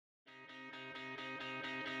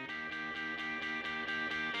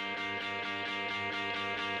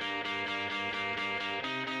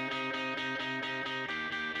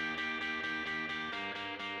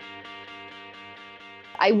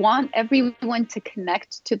I want everyone to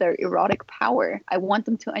connect to their erotic power. I want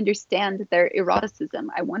them to understand their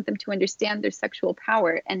eroticism. I want them to understand their sexual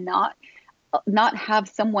power and not have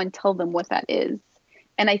someone tell them what that is.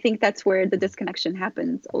 And I think that's where the disconnection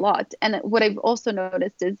happens a lot. And what I've also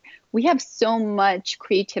noticed is we have so much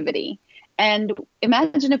creativity. And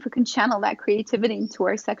imagine if we can channel that creativity into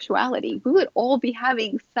our sexuality. We would all be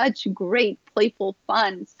having such great, playful,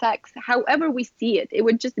 fun sex, however we see it. It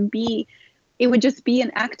would just be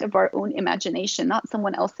an act of our own imagination, not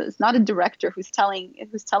someone else's, not a director who's telling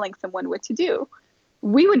someone what to do.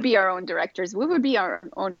 We would be our own directors. We would be our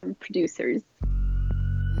own producers.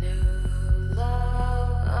 New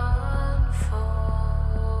love unfolds,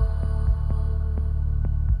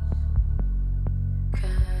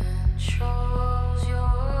 controls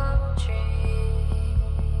your dreams,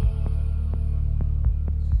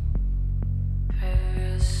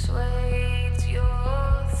 persuades your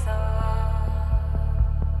thoughts,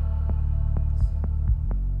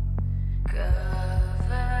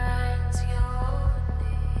 governs your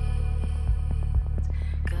needs,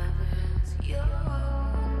 governs your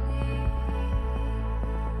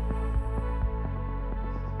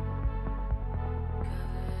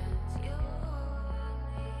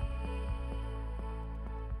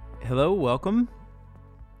Hello, welcome.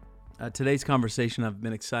 Today's conversation I've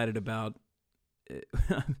been excited about.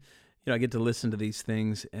 I get to listen to these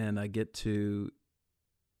things and I get to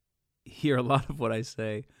hear a lot of what I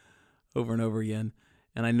say over and over again.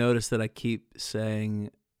 And I notice that I keep saying,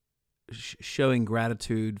 showing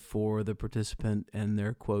gratitude for the participant and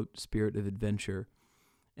their, quote, spirit of adventure.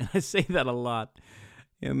 And I say that a lot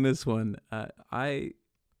in this one. I've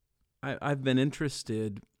been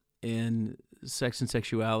interested in sex and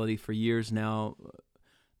sexuality for years now,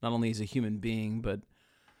 not only as a human being, but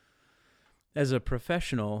as a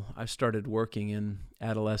professional. I started working in an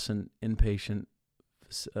adolescent inpatient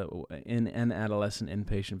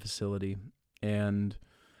facility, and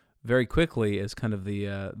very quickly, as kind of the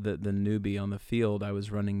newbie on the field, I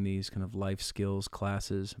was running these kind of life skills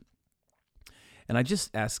classes, and I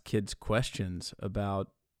just asked kids questions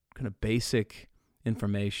about kind of basic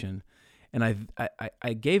information. And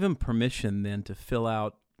I gave them permission then to fill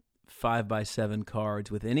out 5x7 cards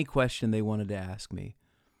with any question they wanted to ask me.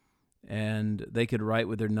 And they could write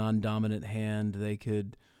with their non-dominant hand. They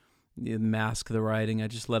could mask the writing. I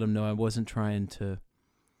just let them know I wasn't trying to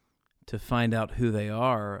find out who they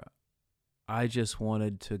are. I just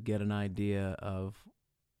wanted to get an idea of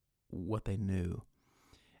what they knew.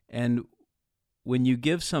 And when you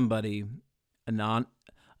give somebody an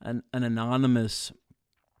anonymous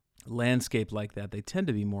landscape like that, they tend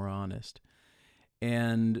to be more honest.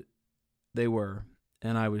 And they were.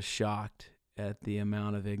 And I was shocked at the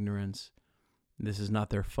amount of ignorance. This is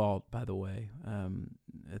not their fault, by the way,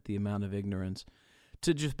 at the amount of ignorance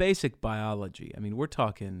to just basic biology. I mean, we're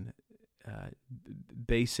talking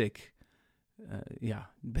basic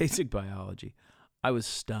biology. I was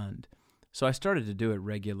stunned. So I started to do it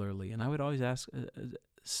regularly. And I would always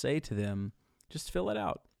say to them, just fill it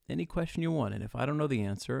out. Any question you want. And if I don't know the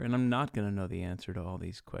answer, and I'm not going to know the answer to all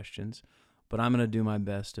these questions, but I'm going to do my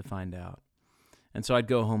best to find out. And so I'd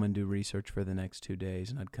go home and do research for the next 2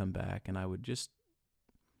 days, and I'd come back, and I would just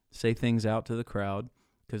say things out to the crowd,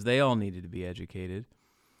 because they all needed to be educated.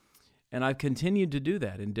 And I've continued to do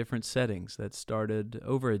that in different settings. That started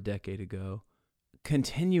over a decade ago.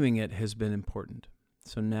 Continuing it has been important.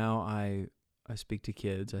 So now I speak to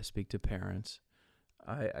kids, I speak to parents,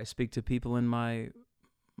 I speak to people in my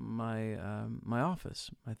office,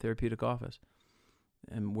 my therapeutic office,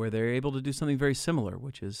 and where they're able to do something very similar,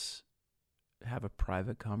 which is have a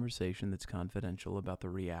private conversation that's confidential about the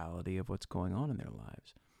reality of what's going on in their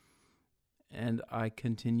lives. And I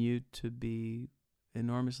continue to be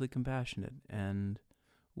enormously compassionate. And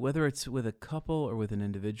whether it's with a couple or with an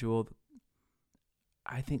individual,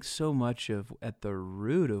 I think so much of at the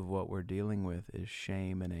root of what we're dealing with is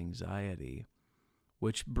shame and anxiety,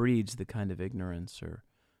 which breeds the kind of ignorance or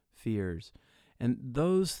fears. And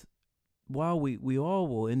those, while we all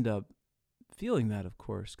will end up feeling that, of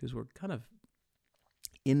course, because we're kind of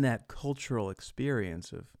in that cultural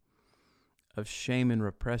experience of shame and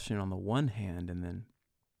repression on the one hand, and then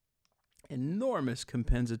enormous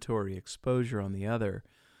compensatory exposure on the other.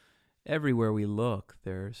 Everywhere we look,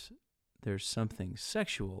 there's something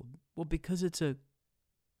sexual. Well, because it's a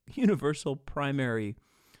universal primary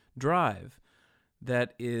drive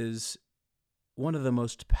that is one of the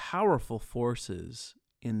most powerful forces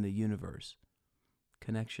in the universe.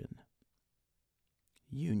 Connection.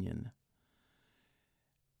 Union.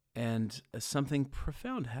 And something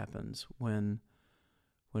profound happens when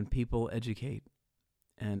people educate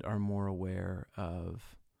and are more aware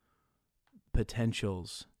of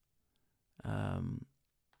potentials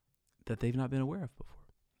that they've not been aware of before.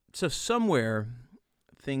 So somewhere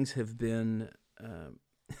things have been,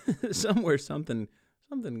 somewhere something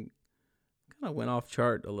kind of went off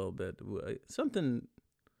chart a little bit. Something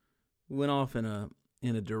went off in a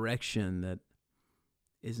direction that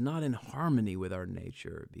is not in harmony with our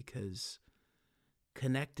nature, because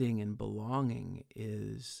connecting and belonging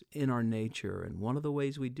is in our nature, and one of the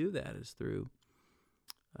ways we do that is through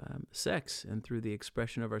sex and through the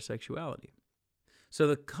expression of our sexuality. So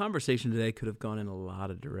the conversation today could have gone in a lot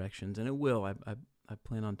of directions, and it will. I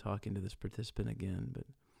plan on talking to this participant again, but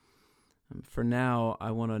for now,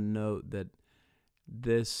 I want to note that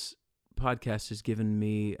this podcast has given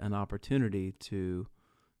me an opportunity to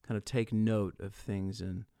kind of take note of things,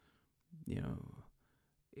 and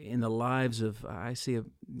in the lives of, I see a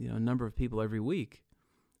number of people every week,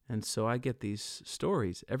 and so I get these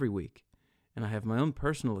stories every week, and I have my own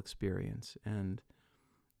personal experience, and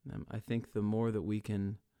I think the more that we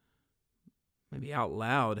can maybe out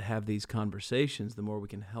loud have these conversations, the more we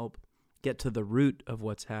can help get to the root of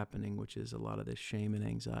what's happening, which is a lot of this shame and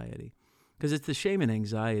anxiety. Because it's the shame and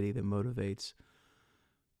anxiety that motivates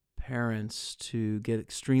parents to get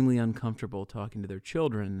extremely uncomfortable talking to their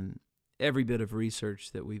children. Every bit of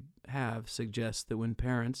research that we have suggests that when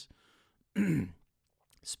parents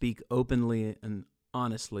speak openly and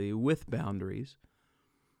honestly with boundaries,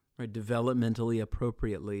 right, developmentally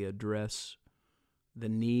appropriately address the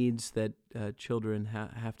needs that children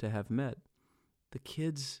have to have met, the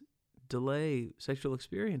kids delay sexual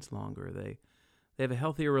experience longer. They have a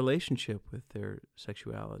healthier relationship with their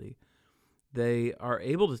sexuality. They are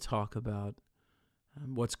able to talk about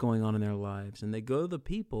what's going on in their lives, and they go to the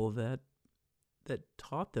people that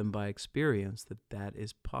taught them by experience that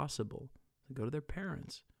is possible. They go to their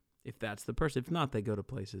parents, if that's the person. If not, they go to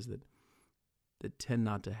places that tend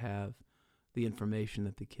not to have the information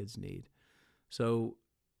that the kids need. So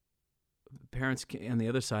parents on the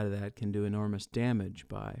other side of that can do enormous damage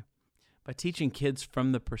by teaching kids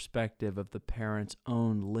from the perspective of the parent's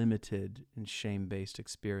own limited and shame-based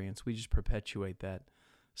experience. We just perpetuate that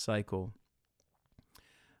cycle.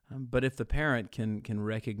 But if the parent can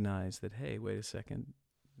recognize that, hey, wait a second,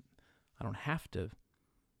 I don't have to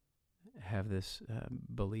have this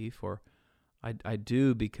belief, or I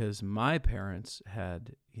do because my parents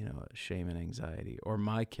had, shame and anxiety, or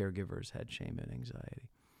my caregivers had shame and anxiety.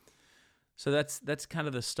 So that's kind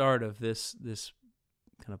of the start of this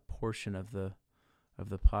kind of portion of the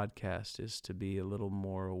podcast, is to be a little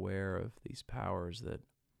more aware of these powers that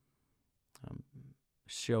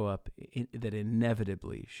show up, that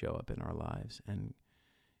inevitably show up in our lives, and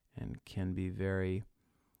can be very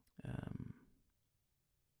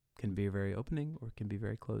opening, or can be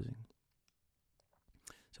very closing.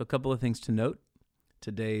 So a couple of things to note.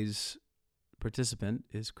 Today's participant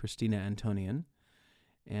is Christina Antonyan,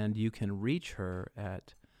 and you can reach her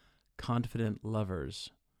at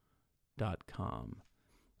confidentlovers.com.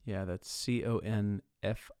 Yeah, that's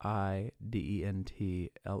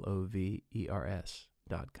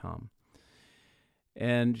confidentlovers.com.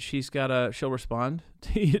 And she'll respond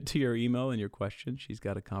to your email and your question. She's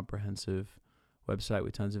got a comprehensive website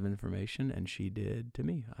with tons of information, and she did to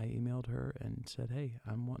me. I emailed her and said, hey,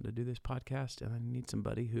 I'm wanting to do this podcast, and I need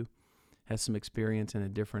somebody who has some experience in a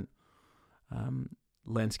different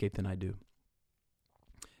landscape than I do.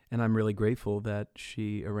 And I'm really grateful that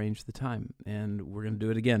she arranged the time, and we're going to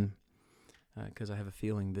do it again, because I have a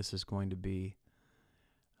feeling this is going to be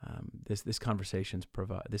this conversation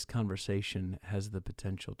has the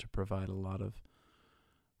potential to provide a lot of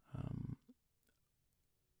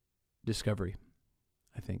discovery,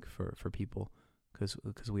 I think, for people, because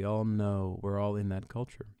we all know we're all in that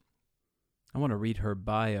culture. I want to read her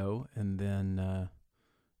bio and then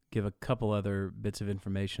give a couple other bits of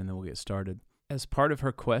information, and then we'll get started. As part of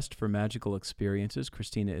her quest for magical experiences,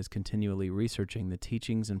 Christina is continually researching the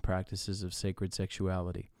teachings and practices of sacred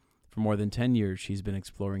sexuality. For more than 10 years, she's been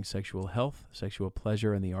exploring sexual health, sexual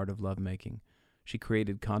pleasure, and the art of lovemaking. She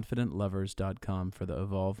created confidentlovers.com for the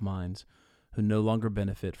evolved minds who no longer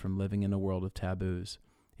benefit from living in a world of taboos.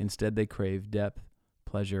 Instead, they crave depth,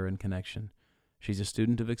 pleasure, and connection. She's a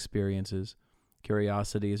student of experiences.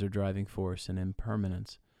 Curiosity is her driving force, and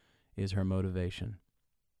impermanence is her motivation.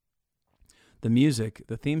 The music,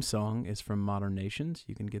 the theme song, is from Modern Nations.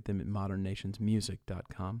 You can get them at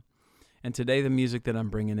modernnationsmusic.com. And today the music that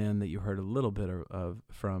I'm bringing in, that you heard a little bit of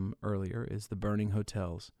from earlier, is the Burning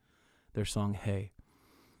Hotels, their song Hey.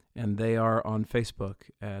 And they are on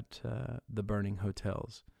Facebook at the Burning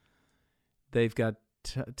Hotels. They've got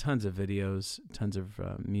tons of videos, tons of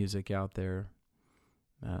music out there.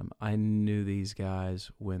 I knew these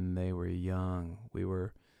guys when they were young. We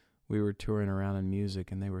were touring around in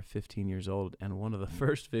music, and they were 15 years old. And one of the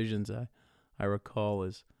first visions I recall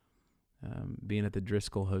is being at the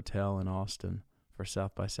Driscoll Hotel in Austin for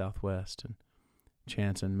South by Southwest, and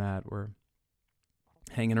Chance and Matt were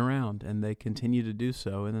hanging around, and they continued to do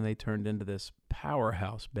so, and then they turned into this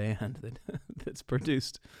powerhouse band that's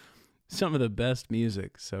produced some of the best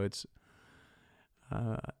music. So it's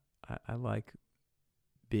I like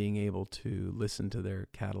being able to listen to their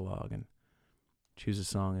catalog and choose a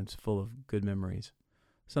song, and it's full of good memories.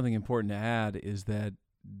 Something important to add is that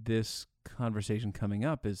this conversation coming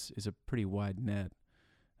up is a pretty wide net,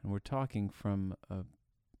 and we're talking from a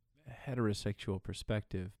heterosexual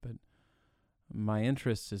perspective, but my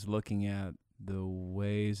interest is looking at the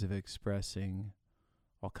ways of expressing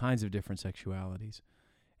all kinds of different sexualities.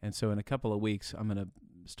 And so in a couple of weeks, I'm going to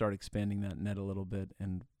start expanding that net a little bit,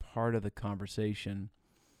 and part of the conversation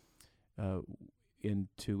in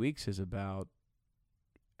 2 weeks is about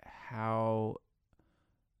how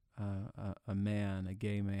a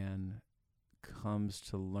gay man, comes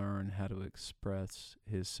to learn how to express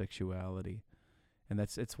his sexuality. And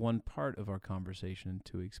it's one part of our conversation in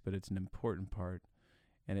 2 weeks, but it's an important part,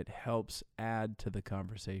 and it helps add to the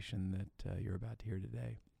conversation that you're about to hear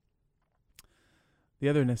today. The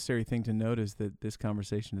other necessary thing to note is that this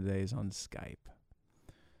conversation today is on Skype.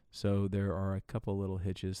 So there are a couple little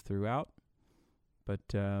hitches throughout, but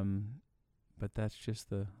that's just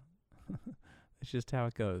that's just how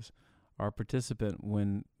it goes. Our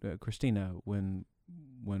participant, Christina, when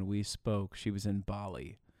we spoke, she was in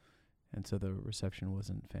Bali, and so the reception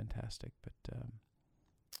wasn't fantastic. But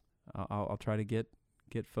I'll try to get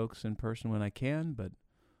folks in person when I can, but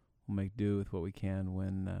we'll make do with what we can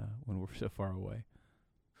when we're so far away.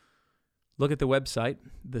 Look at the website,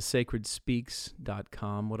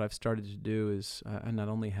 thesacredspeaks.com. What I've started to do is I not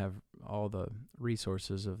only have all the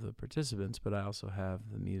resources of the participants, but I also have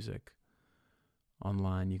the music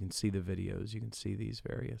online. You can see the videos. You can see these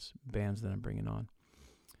various bands that I'm bringing on.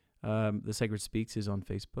 The Sacred Speaks is on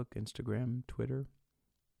Facebook, Instagram, Twitter.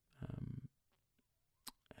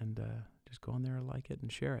 And just go on there and like it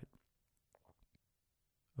and share it.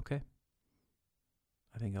 Okay.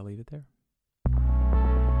 I think I'll leave it there.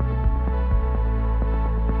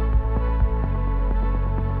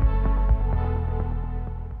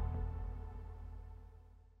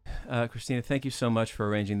 Christina, thank you so much for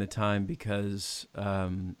arranging the time, because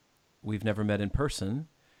we've never met in person,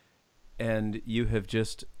 and you have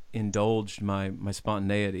just indulged my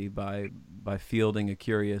spontaneity by fielding a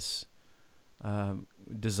curious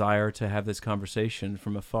desire to have this conversation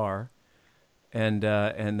from afar, and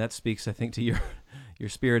that speaks, I think, to your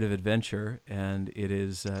spirit of adventure, and it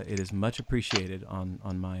is much appreciated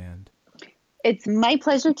on my end. It's my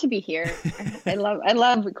pleasure to be here. I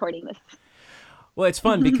love recording this. Well, it's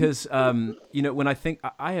fun because, when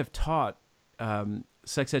I have taught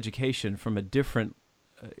sex education from a different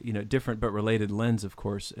but related lens, of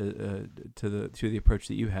course, to the approach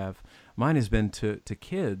that you have. Mine has been to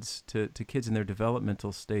kids, to kids in their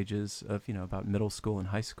developmental stages of, about middle school and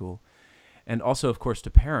high school, and also, of course,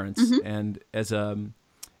 to parents. Mm-hmm. And as a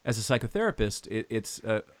psychotherapist,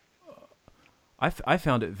 I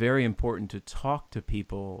found it very important to talk to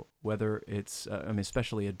people, whether it's,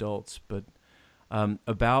 especially adults, but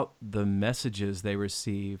about the messages they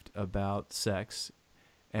received about sex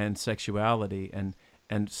and sexuality, and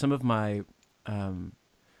some of my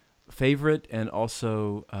favorite and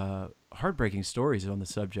also heartbreaking stories on the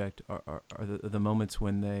subject are the moments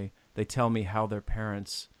when they tell me how their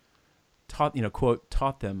parents taught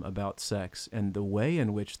them about sex, and the way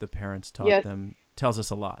in which the parents taught them tells us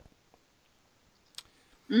a lot.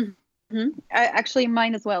 Mm-hmm. Actually,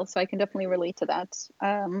 mine as well. So I can definitely relate to that.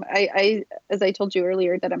 I as I told you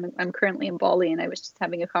earlier, that I'm currently in Bali, and I was just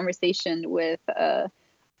having a conversation with a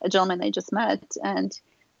gentleman I just met, and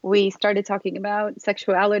we started talking about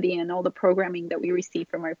sexuality and all the programming that we receive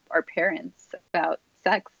from our parents about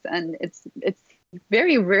sex, and it's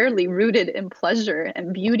very rarely rooted in pleasure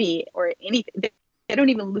and beauty or anything. They don't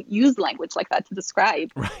even use language like that to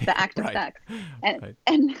describe the act of sex,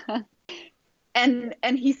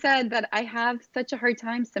 and he said that I have such a hard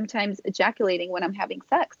time sometimes ejaculating when I'm having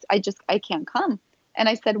sex. I can't come. And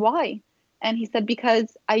I said, why? And he said,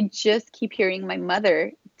 because I just keep hearing my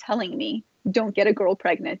mother telling me, don't get a girl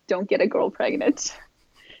pregnant, don't get a girl pregnant.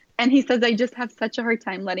 And he says, I just have such a hard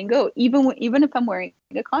time letting go, even if I'm wearing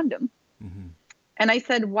a condom. Mm-hmm. And I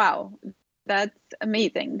said, wow, that's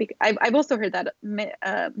amazing. I've also heard that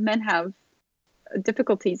men have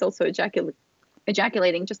difficulties also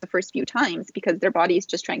ejaculating just the first few times, because their body is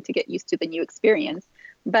just trying to get used to the new experience.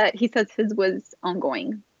 but he says his was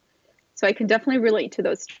ongoing. So I can definitely relate to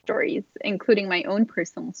those stories, including my own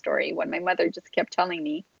personal story when my mother just kept telling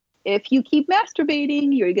me, if you keep masturbating,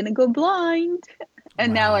 you're going to go blind.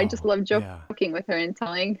 And now I just Wow. love Yeah. joking with her and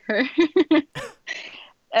telling her.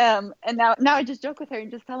 And now I just joke with her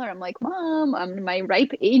and just tell her, I'm like, Mom, I'm in my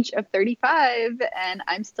ripe age of 35 and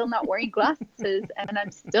I'm still not wearing glasses and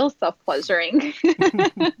I'm still self-pleasuring.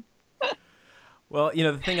 Well,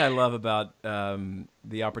 the thing I love about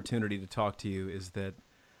the opportunity to talk to you is that,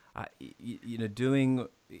 doing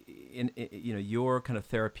your kind of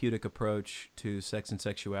therapeutic approach to sex and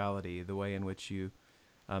sexuality, the way in which you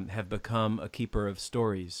have become a keeper of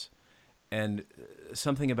stories, and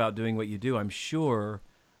something about doing what you do, I'm sure,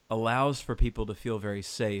 allows for people to feel very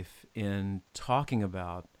safe in talking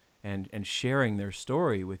about and sharing their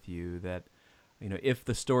story with you. That, if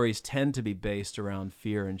the stories tend to be based around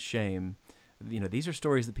fear and shame, these are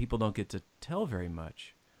stories that people don't get to tell very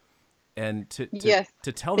much. And Yes,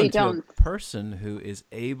 to tell they them to a don't. person who is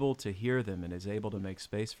able to hear them and is able to make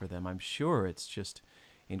space for them, I'm sure it's just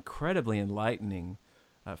incredibly enlightening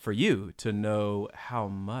for you to know how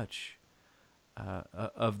much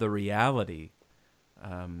of the reality,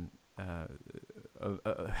 how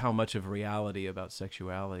much of reality about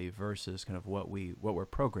sexuality versus kind of what we're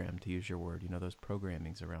programmed, to use your word, those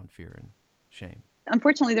programmings around fear and shame.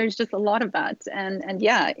 Unfortunately, there's just a lot of that. And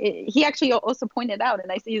yeah, he actually also pointed out,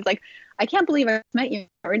 and I see he's like, I can't believe I met you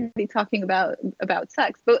already talking about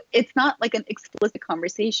sex, but it's not like an explicit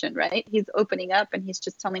conversation, right? He's opening up and he's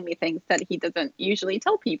just telling me things that he doesn't usually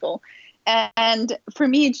tell people. And for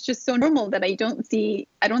me, it's just so normal that I don't see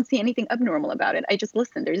anything abnormal about it. I just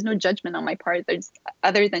listen. There's no judgment on my part. There's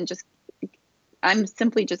other than just, I'm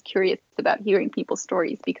simply just curious about hearing people's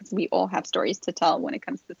stories, because we all have stories to tell when it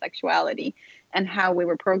comes to sexuality and how we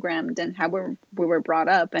were programmed and how we were brought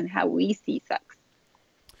up and how we see sex,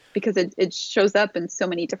 because it shows up in so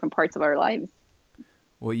many different parts of our lives.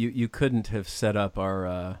 Well, you couldn't have set up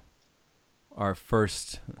our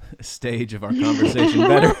first stage of our conversation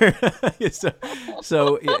better.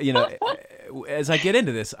 so as I get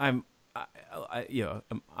into this, I'm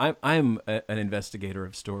an investigator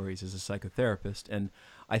of stories as a psychotherapist, and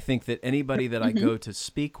I think that anybody that I go to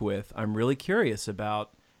speak with, I'm really curious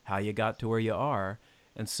about how you got to where you are.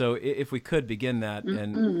 And so, if we could begin that,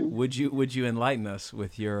 and would you enlighten us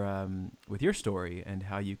with your story and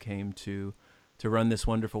how you came to run this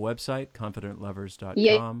wonderful website,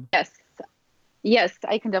 confidentlovers.com? Yes,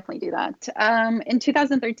 I can definitely do that. In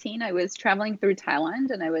 2013, I was traveling through Thailand,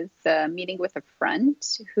 and I was meeting with a friend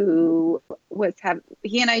who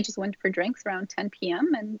he and I just went for drinks around 10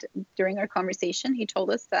 p.m. And during our conversation, he told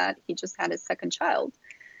us that he just had his second child.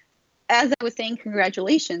 As I was saying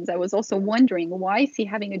congratulations, I was also wondering, why is he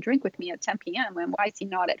having a drink with me at 10 p.m. and why is he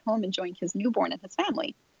not at home enjoying his newborn and his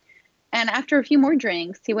family? And after a few more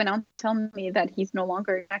drinks, he went on to tell me that he's no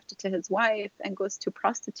longer attracted to his wife and goes to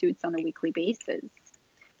prostitutes on a weekly basis.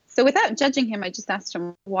 So without judging him, I just asked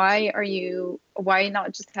him, why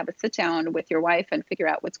not just have a sit down with your wife and figure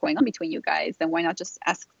out what's going on between you guys? And why not just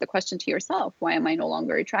ask the question to yourself, why am I no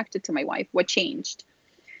longer attracted to my wife? What changed?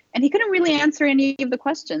 And he couldn't really answer any of the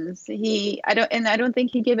questions. I don't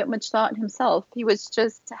think he gave it much thought himself. He was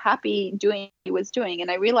just happy doing what he was doing.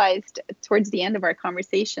 And I realized towards the end of our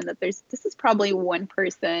conversation that this is probably one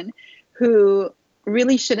person who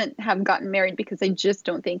really shouldn't have gotten married, because I just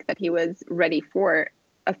don't think that he was ready for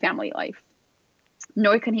a family life,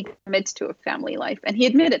 nor can he commit to a family life. And he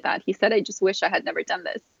admitted that. He said, I just wish I had never done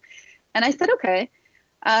this. And I said, okay.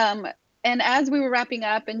 And as we were wrapping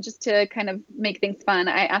up, and just to kind of make things fun,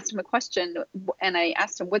 I asked him a question, and I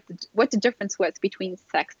asked him what the difference was between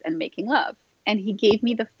sex and making love. And he gave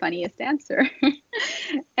me the funniest answer.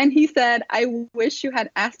 And he said, I wish you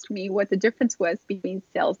had asked me what the difference was between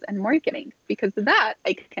sales and marketing, because that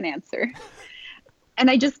I can answer. And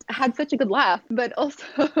I just had such a good laugh. But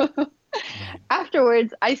also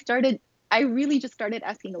afterwards, I really just started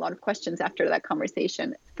asking a lot of questions after that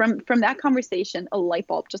conversation. From that conversation, a light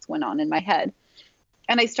bulb just went on in my head.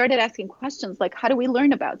 And I started asking questions like, how do we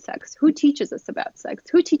learn about sex? Who teaches us about sex?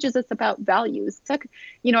 Who teaches us about values?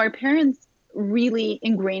 Our parents really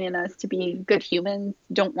ingrain in us to be good humans,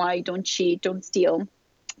 don't lie, don't cheat, don't steal.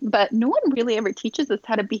 But no one really ever teaches us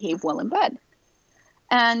how to behave well in bed.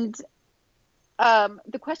 And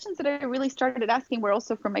the questions that I really started asking were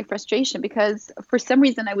also from my frustration, because for some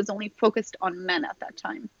reason I was only focused on men at that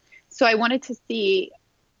time. So I wanted to see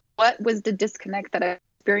what was the disconnect that I was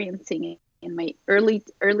experiencing in my early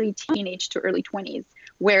teenage to early 20s,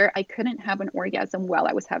 where I couldn't have an orgasm while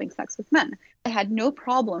I was having sex with men. I had no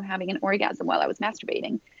problem having an orgasm while I was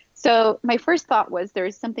masturbating. So my first thought was there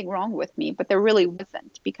is something wrong with me, but there really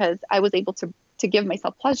wasn't, because I was able to give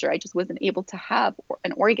myself pleasure. I just wasn't able to have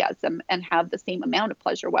an orgasm and have the same amount of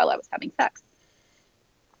pleasure while I was having sex.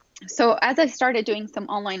 So as I started doing some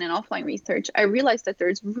online and offline research, I realized that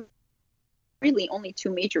there's really only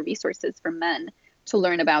two major resources for men to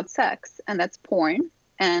learn about sex, and that's porn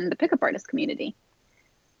and the pickup artist community.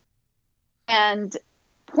 And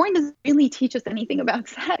porn doesn't really teach us anything about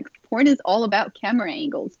sex. Porn is all about camera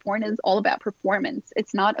angles. Porn is all about performance.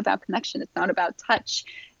 It's not about connection. It's not about touch.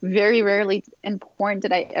 Very rarely in porn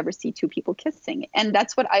did I ever see two people kissing. And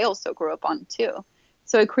that's what I also grew up on too.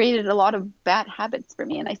 So it created a lot of bad habits for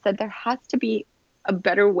me. And I said, there has to be a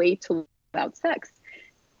better way to learn about sex.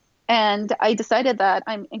 And I decided that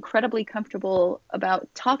I'm incredibly comfortable about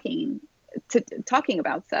talking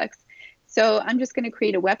about sex. So I'm just going to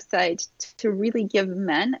create a website to really give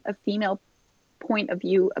men a female point of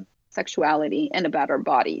view of sexuality and about our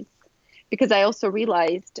bodies. Because I also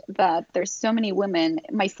realized that there's so many women,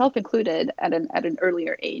 myself included, at an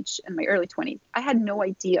earlier age, in my early 20s, I had no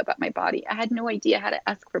idea about my body. I had no idea how to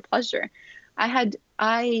ask for pleasure. I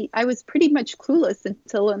was pretty much clueless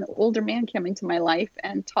until an older man came into my life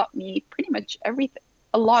and taught me pretty much everything,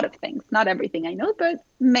 a lot of things, not everything I know, but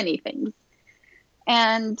many things.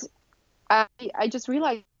 And I just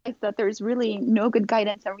realized that there's really no good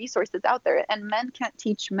guidance and resources out there, and men can't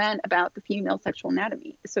teach men about the female sexual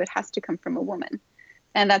anatomy. So it has to come from a woman.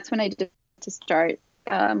 And that's when I did to start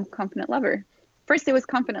Confident Lover. First, it was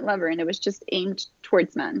Confident Lover, and it was just aimed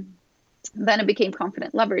towards men. Then it became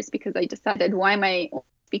Confident Lovers, because I decided, why am I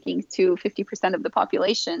speaking to 50% of the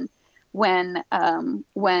population when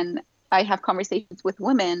I have conversations with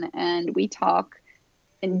women and we talk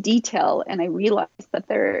in detail, and I realized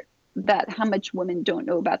that how much women don't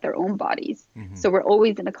know about their own bodies. Mm-hmm. So we're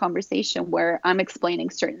always in a conversation where I'm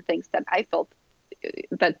explaining certain things that I felt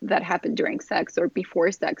that happened during sex or before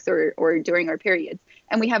sex or during our periods.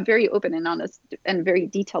 And we have very open and honest and very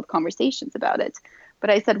detailed conversations about it. But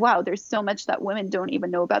I said, wow, there's so much that women don't even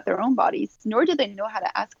know about their own bodies, nor do they know how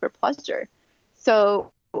to ask for pleasure.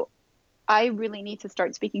 So I really need to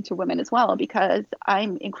start speaking to women as well, because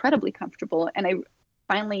I'm incredibly comfortable, and I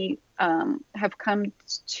finally have come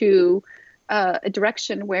to a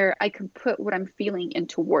direction where I can put what I'm feeling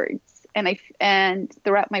into words. And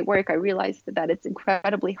throughout my work, I realized that it's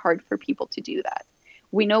incredibly hard for people to do that.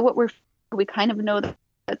 We know we kind of know that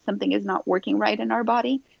something is not working right in our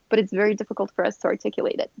body, but it's very difficult for us to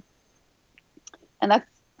articulate it. And that's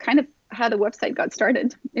kind of how the website got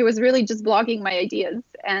started. It was really just blogging my ideas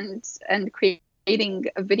and creating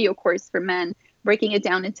a video course for men, breaking it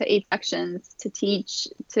down into 8 sections to teach,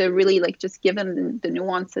 to really just give them the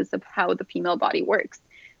nuances of how the female body works.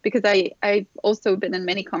 Because I've also been in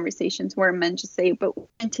many conversations where men just say, but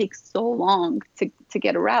women take so long to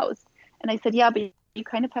get aroused. And I said, yeah, but you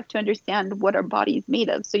kind of have to understand what our body is made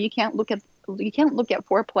of. So you can't look at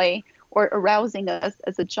foreplay or arousing us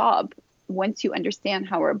as a job once you understand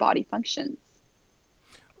how our body functions.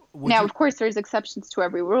 Now, of course, there's exceptions to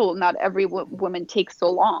every rule. Not every woman takes so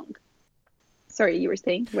long. Sorry, you were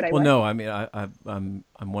saying what I. Well, no, I mean, I'm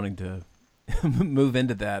wanting to move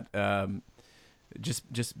into that,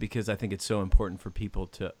 just because I think it's so important for people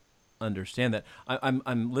to understand that.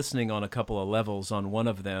 I'm listening on a couple of levels. On one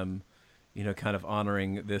of them, kind of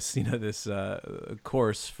honoring this, this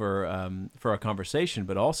course for our conversation,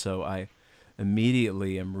 but also I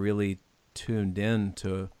immediately am really tuned in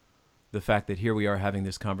to the fact that here we are having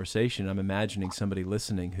this conversation. I'm imagining somebody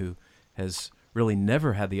listening who has really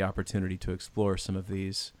never had the opportunity to explore some of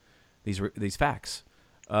these facts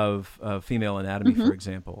of female anatomy, mm-hmm. for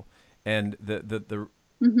example, and the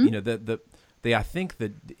mm-hmm. I think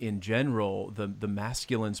that in general the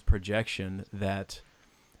masculine's projection that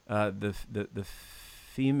the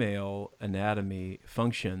female anatomy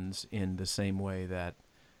functions in the same way that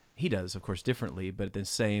he does, of course, differently, but the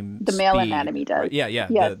same the male anatomy does. Right? Yeah.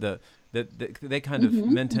 Yes. They kind of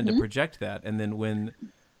mm-hmm. men tend mm-hmm. to project that, and then when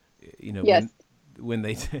yes.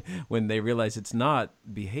 when they realize it's not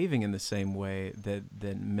behaving in the same way, that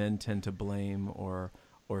then men tend to blame or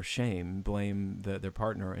blame their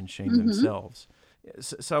partner and shame mm-hmm. themselves.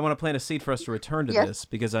 So I want to plant a seed for us to return to yes. this,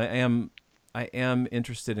 because I am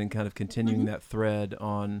interested in kind of continuing mm-hmm. that thread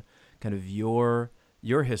on kind of your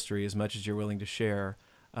history as much as you're willing to share.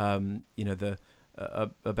 About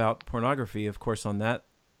pornography, of course, on that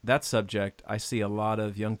subject, I see a lot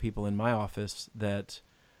of young people in my office that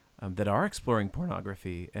are exploring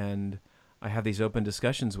pornography, and I have these open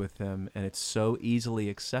discussions with them, and it's so easily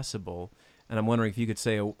accessible. And I'm wondering if you could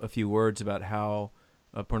say a few words about how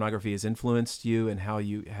pornography has influenced you and how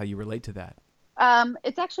you relate to that.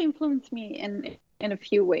 It's actually influenced me in in a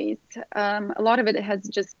few ways. A lot of it has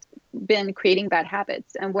just been creating bad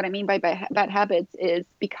habits. And what I mean by bad habits is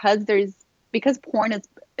because porn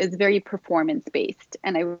is very performance based.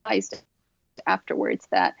 And I realized afterwards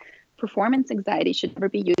that performance anxiety should never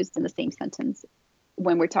be used in the same sentence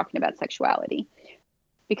when we're talking about sexuality.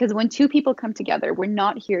 Because when two people come together, we're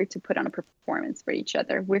not here to put on a performance for each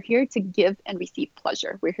other. We're here to give and receive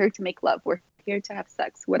pleasure. We're here to make love. We're here to have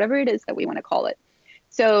sex, whatever it is that we want to call it.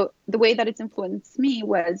 So the way that it's influenced me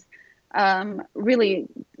was really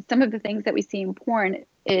some of the things that we see in porn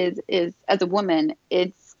is as a woman,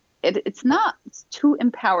 it's not too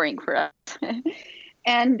empowering for us.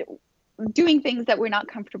 And doing things that we're not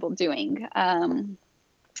comfortable doing.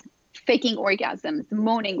 Faking orgasms,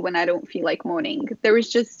 moaning when I don't feel like moaning. There was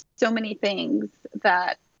just so many things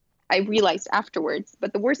that I realized afterwards.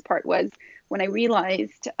 But the worst part was when I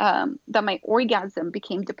realized that my orgasm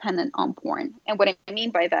became dependent on porn. And what I mean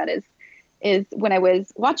by that is when I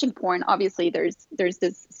was watching porn, obviously there's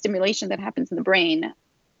this stimulation that happens in the brain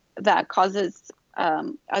that causes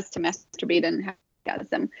us to masturbate and have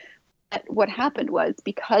orgasm. But what happened was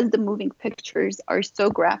because the moving pictures are so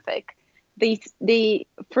graphic, they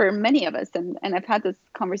for many of us, and I've had this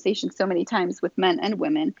conversation so many times with men and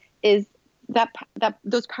women, is that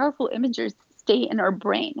those powerful images stay in our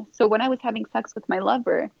brain. So when I was having sex with my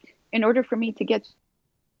lover, in order for me to get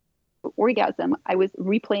orgasm, I was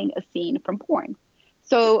replaying a scene from porn.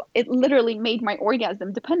 So it literally made my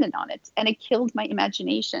orgasm dependent on it, and it killed my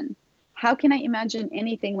imagination. How can I imagine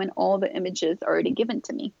anything when all the images are already given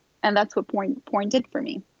to me? And that's what porn did for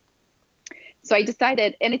me. So I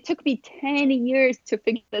decided, and it took me 10 years to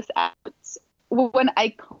figure this out when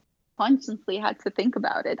I consciously had to think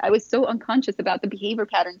about it. I was so unconscious about the behavior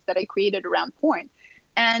patterns that I created around porn.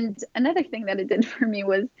 And another thing that it did for me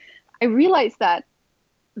was I realized that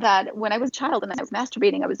when I was a child and I was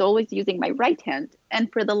masturbating, I was always using my right hand.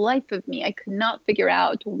 And for the life of me, I could not figure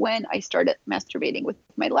out when I started masturbating with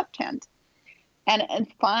my left hand. And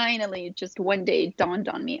finally, just one day it dawned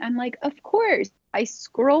on me. I'm like, of course, I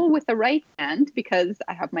scroll with the right hand because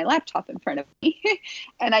I have my laptop in front of me.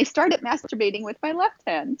 And I started masturbating with my left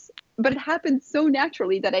hand. But it happened so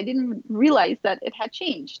naturally that I didn't realize that it had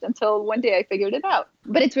changed until one day I figured it out.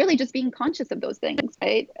 But it's really just being conscious of those things,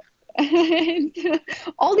 right? And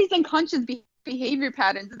all these unconscious behavior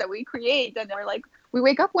patterns that we create, and we're like, we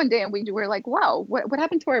wake up one day and we're like, wow, what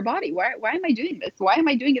happened to our body? Why am I doing this? Why am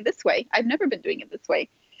I doing it this way? I've never been doing it this way.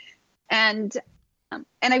 And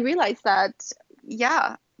I realized that,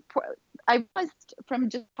 yeah, I realized from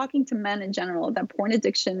just talking to men in general that porn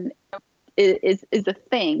addiction is a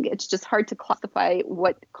thing. It's just hard to classify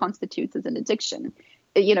what constitutes as an addiction.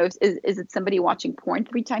 You know, is it somebody watching porn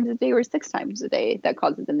 3 times a day or 6 times a day that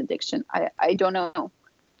causes an addiction? I don't know.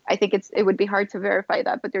 I think it would be hard to verify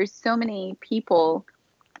that, but there's so many people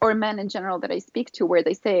or men in general that I speak to where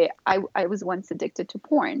they say, I was once addicted to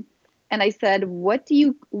porn. And I said, how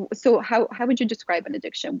would you describe an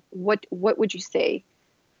addiction? What would you say?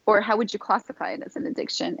 Or how would you classify it as an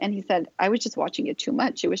addiction? And he said, I was just watching it too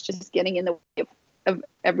much. It was just getting in the way of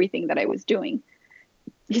everything that I was doing.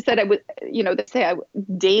 He said I would, they say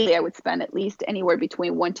daily I would spend at least anywhere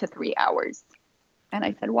between 1 to 3 hours. And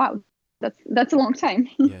I said, wow, that's a long time.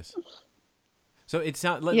 Yes. So it's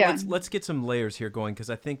not. Let's get some layers here going, because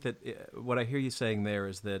I think that what I hear you saying there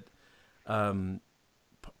is that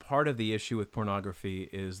part of the issue with pornography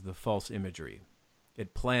is the false imagery.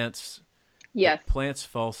 It plants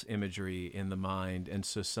false imagery in the mind, and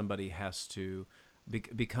so somebody has to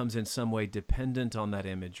becomes in some way dependent on that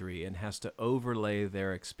imagery and has to overlay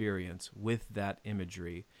their experience with that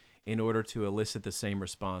imagery in order to elicit the same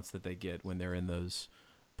response that they get when they're in those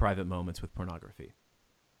private moments with pornography.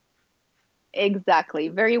 Exactly.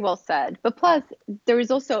 Very well said. But plus,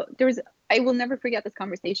 I will never forget this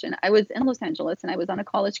conversation. I was in Los Angeles and I was on a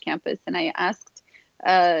college campus, and I asked,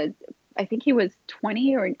 I think he was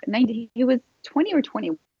 20 or 19, he was 20 or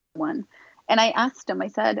 21. And I asked him, I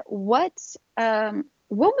said, what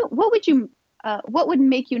would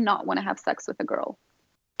make you not want to have sex with a girl?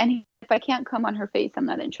 And if I can't come on her face, I'm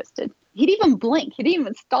not interested. He didn't even blink. He didn't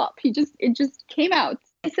even stop. It just came out.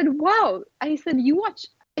 I said, wow. I said, you watch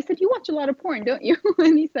a lot of porn, don't you?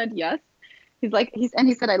 And he said, yes. He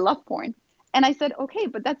said, I love porn. And I said, okay,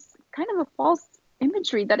 but that's kind of a false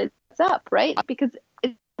imagery that it's up, right? Because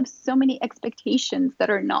it's so many expectations that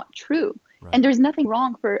are not true. Right. And there's nothing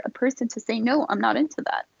wrong for a person to say, no, I'm not into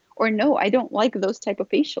that. Or no, I don't like those type of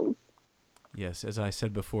facials. Yes, as I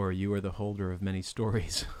said before, you are the holder of many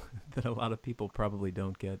stories that a lot of people probably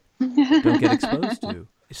don't get exposed to.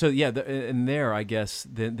 So yeah, and there, I guess,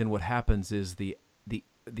 then what happens is the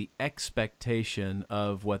expectation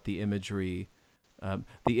of what the imagery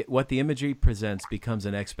What the imagery presents becomes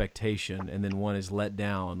an expectation, and then one is let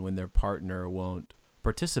down when their partner won't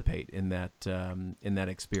participate in that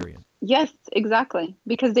experience. Yes, exactly.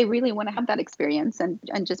 Because they really want to have that experience, and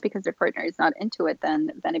just because their partner is not into it,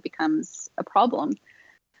 then it becomes a problem.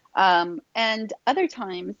 And other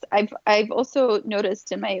times, I've also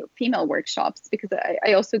noticed in my female workshops, because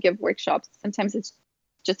I also give workshops. Sometimes it's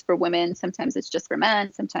just for women, sometimes it's just for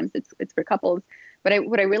men, sometimes it's for couples. But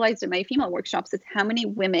what I realized in my female workshops is how many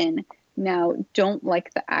women now don't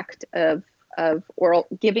like the act of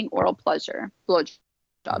giving oral pleasure,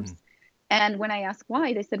 blowjobs. And when I asked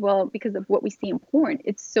why, they said, well, because of what we see in porn,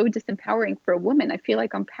 it's so disempowering for a woman. I feel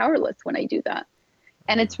like I'm powerless when I do that.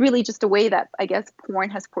 And it's really just a way that I guess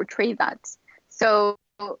porn has portrayed that. So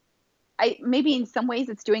maybe in some ways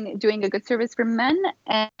it's doing a good service for men,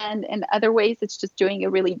 and in other ways it's just doing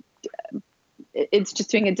a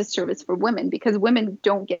disservice for women, because women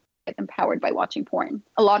don't get empowered by watching porn.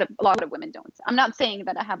 A lot of women don't. I'm not saying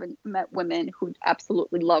that I haven't met women who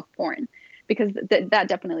absolutely love porn, because that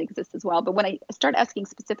definitely exists as well. But when I start asking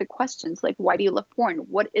specific questions like, why do you love porn?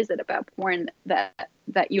 What is it about porn that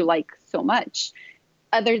you like so much?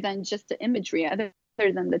 Other than just the imagery, other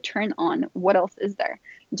than the turn on, what else is there?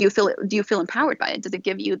 Do you feel empowered by it? Does it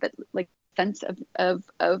give you that like sense of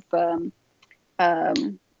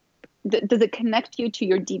does it connect you to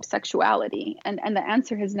your deep sexuality? And the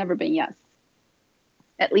answer has never been yes,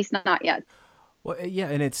 at least not yet. Well, yeah,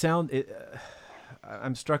 and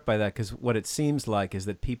I'm struck by that, because what it seems like is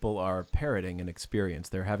that people are parroting an experience.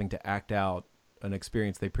 They're having to act out an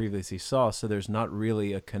experience they previously saw, so there's not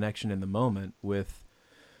really a connection in the moment with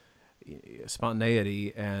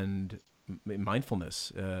spontaneity and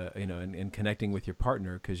mindfulness, and connecting with your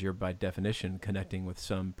partner, because you're by definition connecting with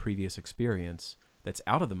some previous experience that's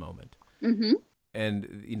out of the moment. Mm-hmm.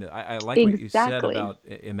 And I like what you said about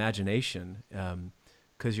imagination,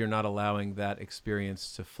 because you're not allowing that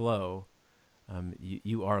experience to flow.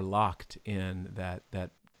 You are locked in that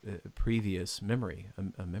previous memory,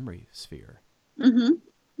 a memory sphere.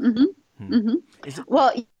 Mm-hmm. Mm-hmm. Mm-hmm.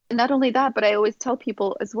 Well, not only that, but I always tell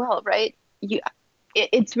people as well, right?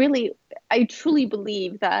 It's really, I truly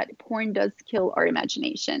believe that porn does kill our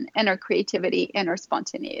imagination and our creativity and our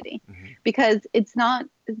spontaneity, because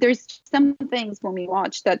there's some things when we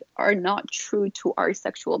watch that are not true to our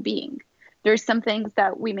sexual being. There's some things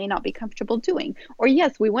that we may not be comfortable doing, or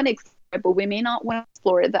yes, we want to explore it, but we may not want to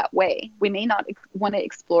explore it that way. We may not want to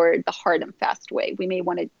explore the hard and fast way. We may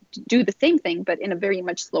want to do the same thing, but in a very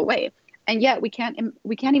much slow way. And yet we can't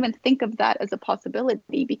even think of that as a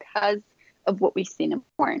possibility because of what we've seen in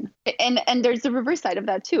porn. And there's the reverse side of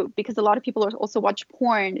that too, because a lot of people also watch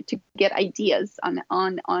porn to get ideas on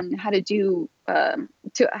how to do how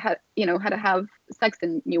to have sex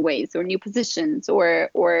in new ways or new positions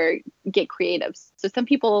or get creative. So some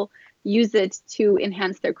people use it to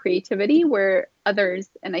enhance their creativity, where others,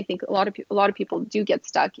 and I think a lot of people do get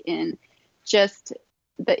stuck in just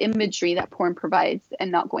the imagery that porn provides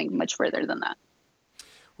and not going much further than that.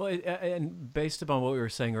 Well, and based upon what we were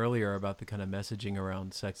saying earlier about the kind of messaging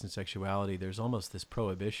around sex and sexuality, there's almost this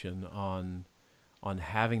prohibition on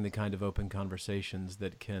having the kind of open conversations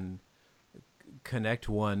that can connect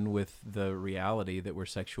one with the reality that we're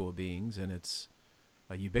sexual beings, and it's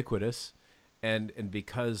ubiquitous. And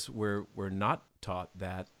because we're not taught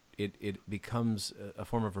that, it becomes a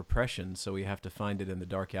form of repression. So we have to find it in the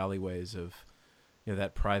dark alleyways of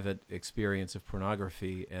that private experience of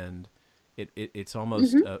pornography, and it's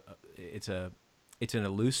almost it's an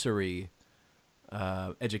illusory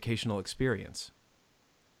educational experience.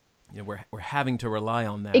 We're having to rely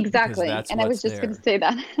on that, exactly, because that's and I was just going to say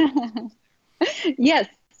that. Yes,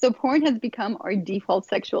 so porn has become our default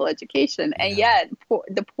sexual education, and yet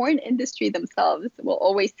the porn industry themselves will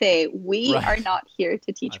always say we are not here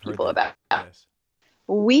to teach people about that. Yes.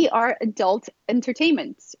 We are adult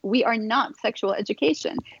entertainment. We are not sexual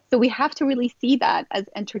education. So we have to really see that as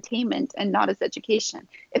entertainment and not as education.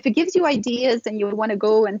 If it gives you ideas and you want to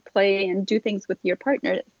go and play and do things with your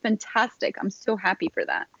partner, fantastic. I'm so happy for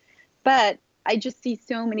that. But I just see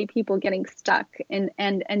so many people getting stuck and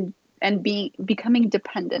becoming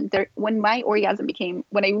dependent. When I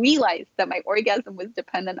realized that my orgasm was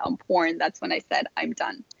dependent on porn, that's when I said, I'm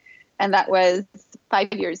done. And that was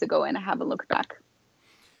 5 years ago, and I haven't looked back.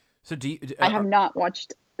 So I have not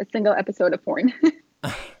watched a single episode of porn.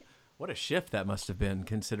 What a shift that must have been,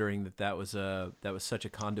 considering that was such a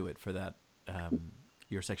conduit for that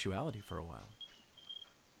your sexuality for a while.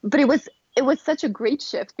 But it was such a great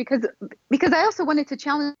shift because I also wanted to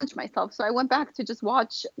challenge myself. So I went back to just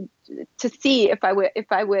watch to see if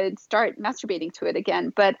I would start masturbating to it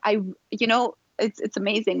again. But it's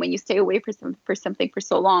amazing when you stay away for something for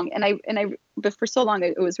so long. But for so long,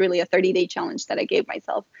 it was really a 30-day challenge that I gave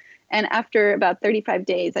myself. And after about 35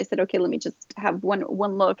 days, I said, okay, let me just have one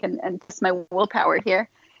look and test my willpower here.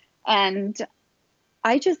 And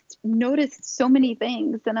I just noticed so many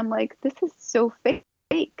things, and I'm like, this is so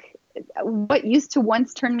fake. What used to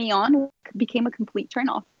once turn me on became a complete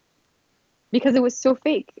turnoff because it was so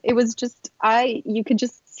fake. It was just, you could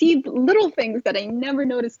just see little things that I never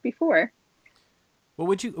noticed before. Well,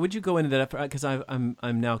 would you go into that? Because I'm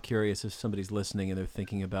now curious if somebody's listening and they're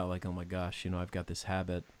thinking about like, oh my gosh, I've got this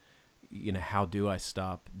habit. How do I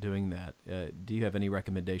stop doing that? Do you have any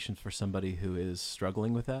recommendations for somebody who is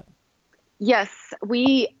struggling with that? Yes,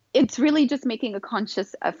 it's really just making a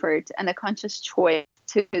conscious effort and a conscious choice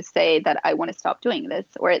to say that I want to stop doing this,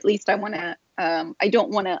 or at least I don't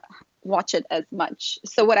want to watch it as much.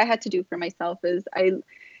 So what I had to do for myself is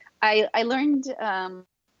I learned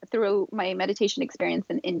through my meditation experience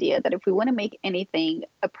in India that if we want to make anything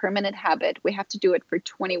a permanent habit, we have to do it for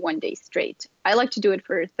 21 days straight. I like to do it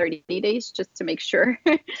for 30 days just to make sure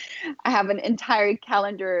I have an entire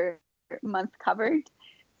calendar month covered.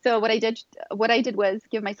 So what I did was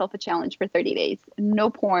give myself a challenge for 30 days. No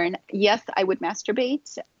porn. Yes, I would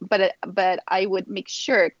masturbate, but I would make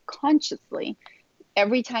sure consciously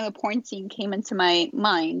every time a porn scene came into my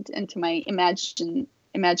mind, into my imagination,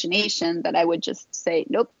 that I would just say,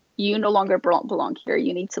 nope, you no longer belong here.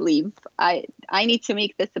 You need to leave. I need to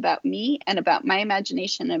make this about me and about my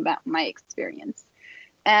imagination and about my experience.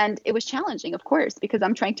 And it was challenging, of course, because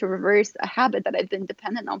I'm trying to reverse a habit that I've been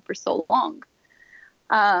dependent on for so long.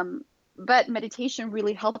 But meditation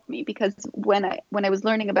really helped me, because when I was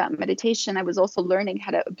learning about meditation, I was also learning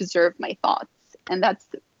how to observe my thoughts. And that's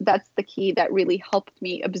the key that really helped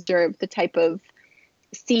me observe the type of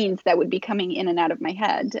scenes that would be coming in and out of my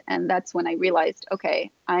head. And that's when I realized,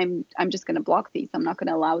 okay, I'm just going to block these. I'm not going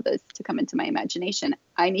to allow this to come into my imagination.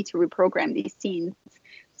 I need to reprogram these scenes.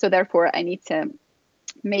 So therefore I need to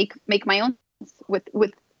make my own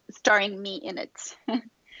with starring me in it.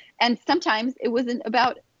 And sometimes it wasn't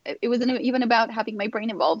even about having my brain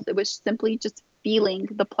involved. It was simply just feeling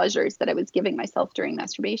the pleasures that I was giving myself during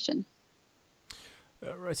masturbation.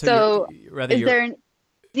 Right. So is there an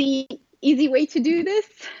easy way to do this?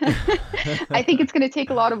 I think it's going to take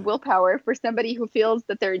a lot of willpower for somebody who feels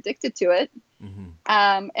that they're addicted to it. Mm-hmm.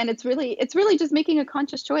 And it's really just making a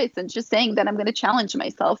conscious choice and just saying that I'm going to challenge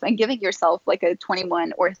myself, and giving yourself like a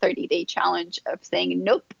 21 or 30-day challenge of saying,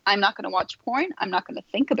 nope, I'm not going to watch porn. I'm not going to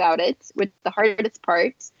think about it, which is the hardest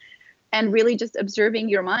part. And really just observing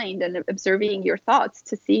your mind and observing your thoughts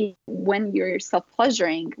to see when you're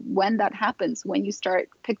self-pleasuring, when that happens, when you start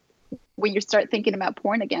thinking about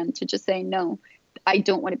porn again, to just say, no, I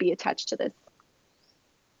don't want to be attached to this.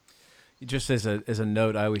 Just as a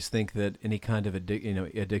note, I always think that any kind of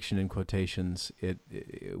addiction in quotations,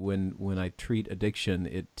 when I treat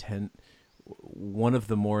addiction, one of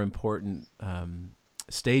the more important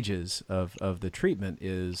stages of the treatment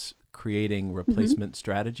is creating replacement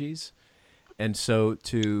strategies. And so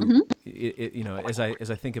as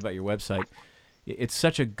I think about your website, it's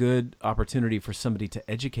such a good opportunity for somebody to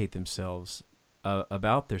educate themselves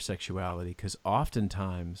about their sexuality, because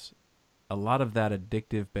oftentimes a lot of that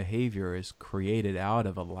addictive behavior is created out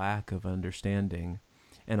of a lack of understanding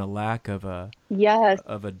and a lack of a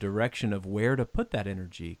direction of where to put that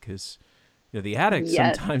energy. Because the addict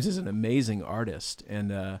sometimes is an amazing artist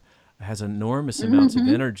and has enormous amounts of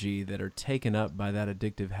energy that are taken up by that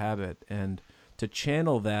addictive habit, and to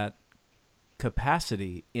channel that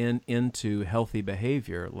capacity into healthy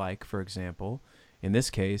behavior, like, for example, in this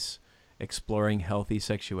case, exploring healthy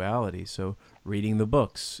sexuality. So reading the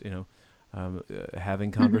books,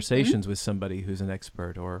 having conversations with somebody who's an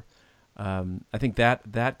expert, or I think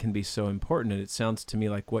that can be so important. And it sounds to me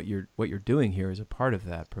like what you're doing here is a part of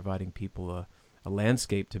that, providing people a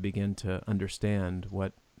landscape to begin to understand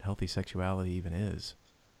what healthy sexuality even is.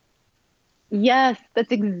 Yes,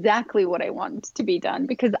 that's exactly what I want to be done,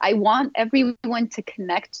 because I want everyone to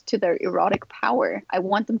connect to their erotic power. I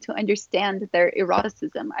want them to understand their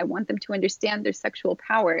eroticism. I want them to understand their sexual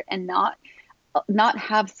power, and not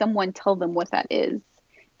have someone tell them what that is.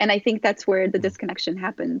 And I think that's where the disconnection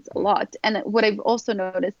happens a lot. And what I've also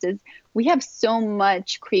noticed is we have so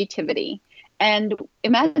much creativity. And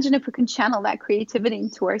imagine if we can channel that creativity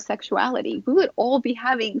into our sexuality. We would all be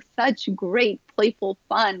having such great, playful,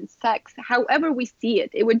 fun sex. However we see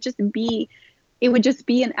it, it would just be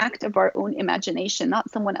an act of our own imagination,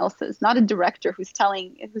 not someone else's, not a director who's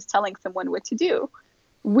telling someone what to do.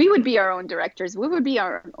 We would be our own directors. We would be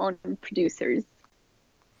our own producers.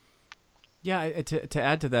 Yeah, to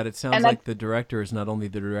add to that, it sounds And like that's, the director is not only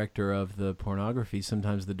the director of the pornography.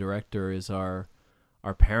 Sometimes the director is our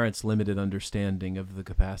parents' limited understanding of the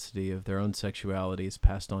capacity of their own sexuality is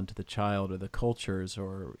passed on to the child, or the cultures,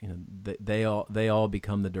 or they all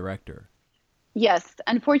become the director. yes,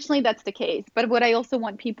 unfortunately that's the case. But what I also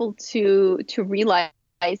want people to realize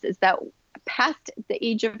is that past the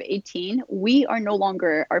age of 18, we are no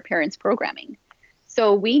longer our parents' programming.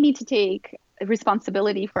 So we need to take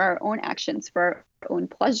responsibility for our own actions, for our own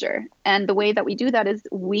pleasure. And the way that we do that is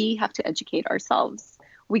we have to educate ourselves.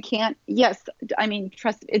 We can't, yes, I mean,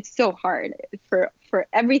 trust, it's so hard for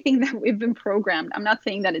everything that we've been programmed. I'm not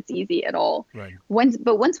saying that it's easy at all. Right.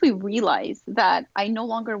 Once we realize that I no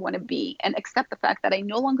longer want to be, and accept the fact that I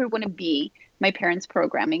no longer want to be my parents'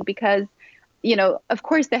 programming, because, of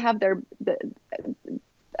course they have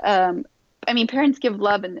um, I mean, parents give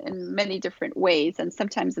love in many different ways, and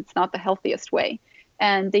sometimes it's not the healthiest way.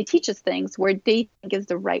 And they teach us things where they think is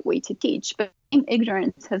the right way to teach. But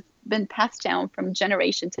ignorance has been passed down from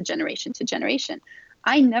generation to generation to generation.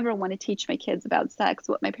 I never want to teach my kids about sex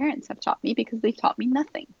what my parents have taught me, because they've taught me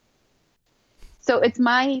nothing. So it's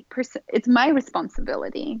my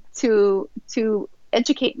responsibility to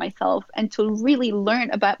educate myself and to really learn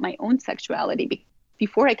about my own sexuality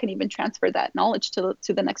before I can even transfer that knowledge to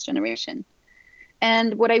the next generation.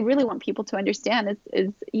 And what I really want people to understand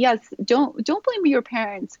is yes, don't blame your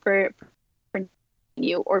parents for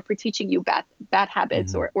you, or for teaching you bad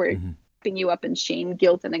habits, Mm-hmm. or Mm-hmm. keeping you up in shame,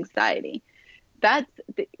 guilt, and anxiety. That's,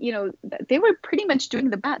 they were pretty much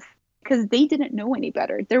doing the best, because they didn't know any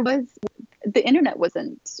better. The internet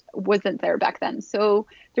wasn't there back then, so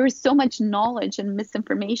there was so much knowledge and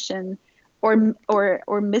misinformation,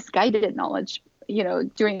 or misguided knowledge,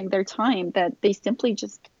 during their time, that they simply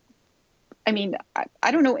just, I mean,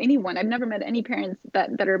 I don't know anyone. I've never met any parents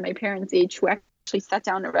that are my parents' age who actually sat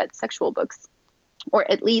down and read sexual books, or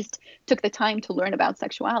at least took the time to learn about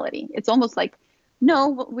sexuality. It's almost like,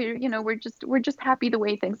 no, we're just happy the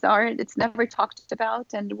way things are. It's never talked about,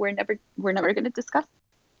 and we're never going to discuss.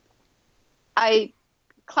 I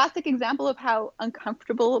Classic example of how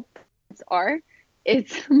uncomfortable parents are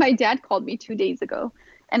is my dad called me 2 days ago,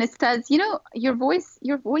 and it says, your voice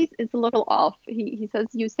is a little off. He says,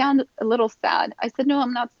 you sound a little sad. I said, no,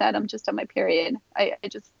 I'm not sad. I'm just on my period. I'm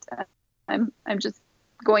just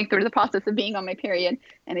going through the process of being on my period.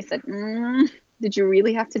 And he said, did you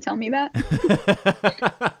really have to tell me that?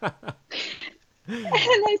 And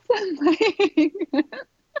I said, like,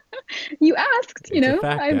 you asked, It's a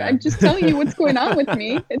fact, I'm Dad. just telling you what's going on with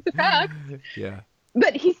me. It's a fact. Yeah.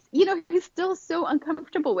 But he's still so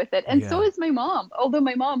uncomfortable with it. And so Yeah. is my mom. Although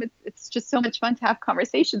my mom, it's just so much fun to have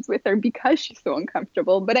conversations with her, because she's so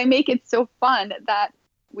uncomfortable. But I make it so fun that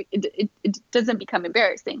it doesn't become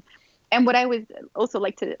embarrassing. And what I would also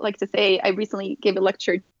like to say, I recently gave a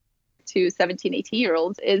lecture to 17,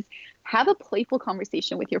 18-year-olds, is have a playful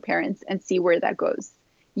conversation with your parents and see where that goes.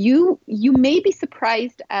 You may be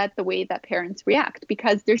surprised at the way that parents react,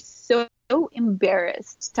 because they're so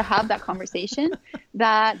embarrassed to have that conversation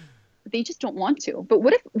that they just don't want to. But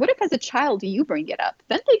what if as a child you bring it up?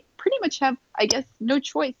 Then they pretty much have, I guess, no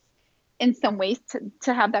choice in some ways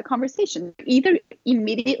to have that conversation. Either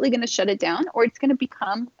immediately going to shut it down, or it's going to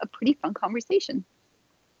become a pretty fun conversation.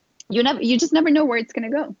 You just never know where it's going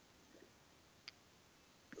to go.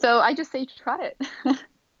 So I just say try it.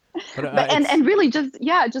 But and really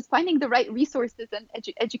just finding the right resources and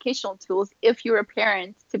educational tools if you're a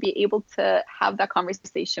parent, to be able to have that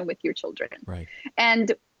conversation with your children. right.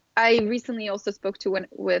 And I recently also spoke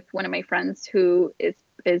with one of my friends who is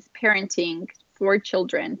parenting 4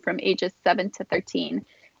 children from ages 7 to 13.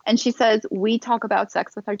 And she says, we talk about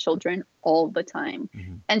sex with our children all the time.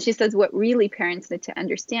 Mm-hmm. And she says, what really parents need to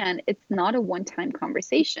understand, it's not a one-time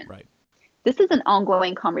conversation. Right. This is an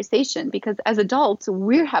ongoing conversation, because as adults,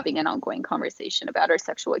 we're having an ongoing conversation about our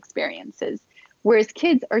sexual experiences, whereas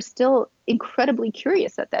kids are still incredibly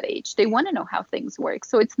curious at that age. They want to know how things work.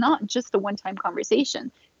 So it's not just a one-time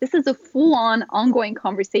conversation. This is a full-on ongoing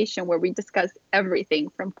conversation where we discuss everything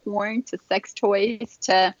from porn to sex toys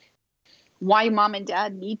to why mom and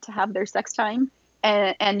dad need to have their sex time.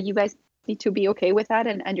 And you guys need to be okay with that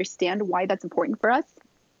and understand why that's important for us.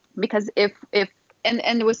 Because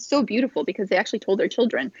and it was so beautiful, because they actually told their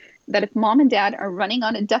children that if mom and dad are running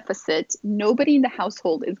on a deficit, nobody in the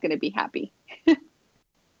household is going to be happy. And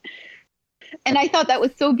I thought that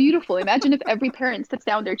was so beautiful. Imagine if every parent sits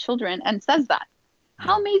down with their children and says that.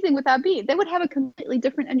 How amazing would that be? They would have a completely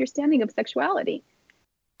different understanding of sexuality.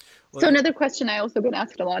 Well, So another question I also get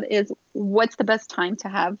asked a lot is, what's the best time to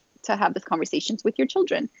have these conversations with your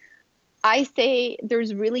children? I say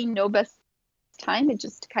there's really no best time. It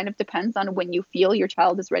just kind of depends on when you feel your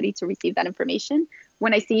child is ready to receive that information.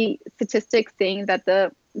 When I see statistics saying that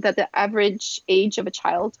the average age of a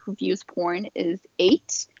child who views porn is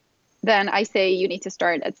 8, then I say you need to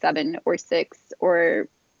start at 7 or 6 or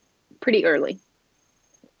pretty early.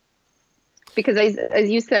 Because as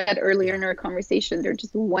you said earlier in our conversation, they're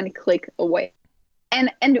just one click away.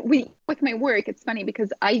 And with my work, it's funny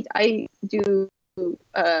because I do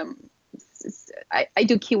I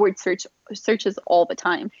do keyword searches all the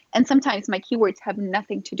time, and sometimes my keywords have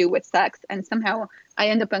nothing to do with sex, and somehow I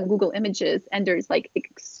end up on Google Images, and there's like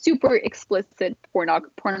super explicit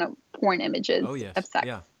porn images of sex.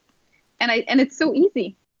 Yeah. And it's so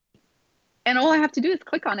easy, and all I have to do is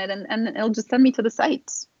click on it, and it'll just send me to the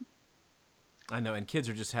site. I know, and kids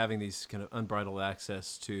are just having these kind of unbridled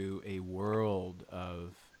access to a world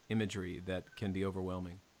of imagery that can be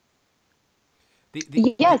overwhelming.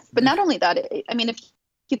 Yes, but not only that. I mean, if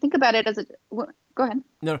you think about it as go ahead.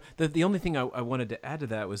 No, the only thing I wanted to add to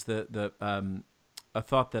that was a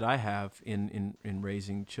thought that I have in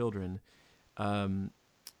raising children. A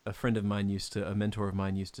mentor of mine used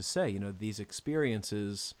to say, these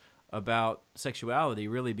experiences about sexuality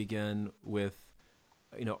really begin with,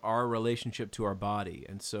 our relationship to our body.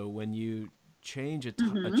 And so when you change a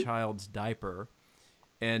child's diaper,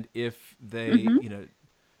 and if they,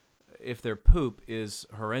 if their poop is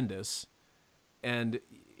horrendous, and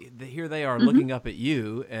here they are looking up at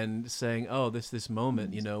you and saying, "Oh, this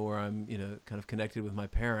moment, where I'm, kind of connected with my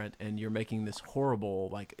parent," and you're making this horrible,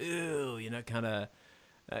 like, "Ew," kind of,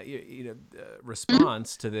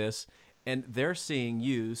 response to this, and they're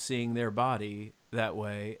seeing their body that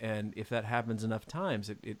way, and if that happens enough times,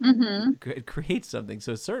 it creates something.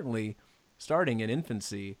 So certainly, starting in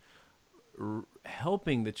infancy,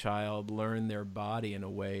 helping the child learn their body in a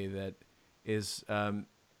way that is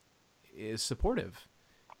supportive,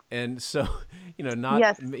 and so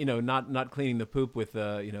not cleaning the poop with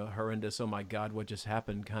horrendous, "Oh my God, what just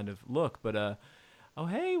happened?" kind of look, but "Oh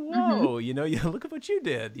hey, whoa, look at what you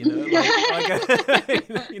did,"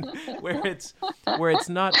 where it's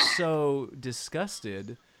not so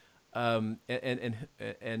disgusted, and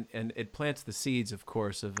it plants the seeds, of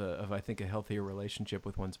course, of I think a healthier relationship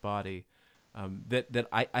with one's body. That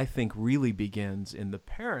I think really begins in the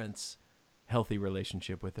parents' healthy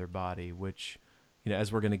relationship with their body, which,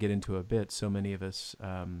 as we're going to get into a bit, so many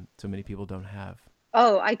people don't have.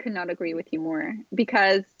 Oh, I could not agree with you more,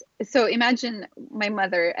 because so imagine my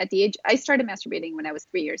mother at the age, I started masturbating when I was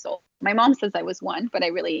 3 years old. My mom says I was 1, but I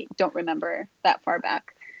really don't remember that far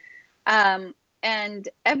back. And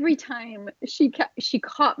every time she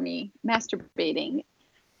caught me masturbating,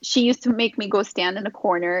 she used to make me go stand in a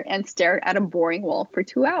corner and stare at a boring wall for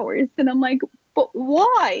 2 hours. And I'm like, but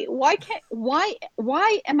why?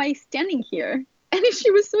 Why am I standing here? And she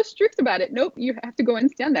was so strict about it. Nope, you have to go and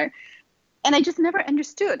stand there. And I just never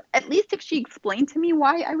understood. At least if she explained to me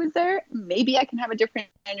why I was there, maybe I can have a different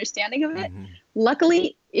understanding of it.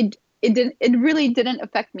 Luckily, it really didn't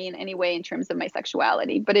affect me in any way in terms of my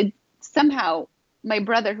sexuality. But it somehow, my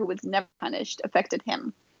brother, who was never punished, affected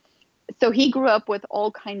him. So he grew up with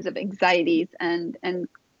all kinds of anxieties and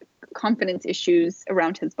confidence issues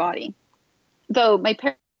around his body. Though my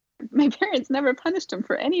parents never punished him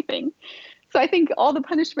for anything. So I think all the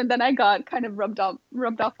punishment that I got kind of rubbed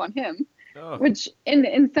off on him, which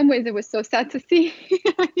in some ways it was so sad to see.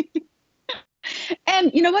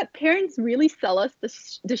 And you know what? Parents really sell us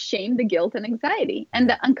the shame, the guilt, and anxiety, and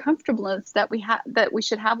the uncomfortableness that we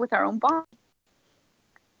should have with our own body.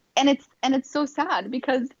 And it's so sad,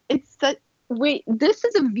 because this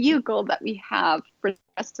is a vehicle that we have for the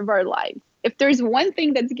rest of our lives. If there's one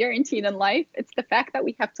thing that's guaranteed in life, it's the fact that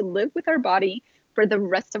we have to live with our body for the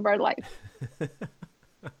rest of our life.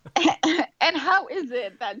 And how is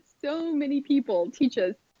it that so many people teach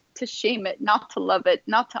us to shame it, not to love it,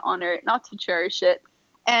 not to honor it, not to cherish it,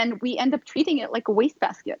 and we end up treating it like a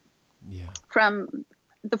wastebasket? Yeah. From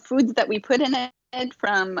the foods that we put in it,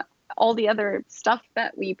 from all the other stuff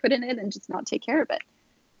that we put in it, and just not take care of it.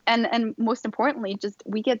 And most importantly, just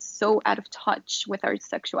we get so out of touch with our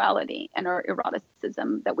sexuality and our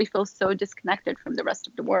eroticism that we feel so disconnected from the rest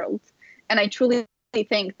of the world. And I truly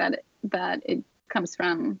think that it comes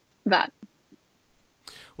from that.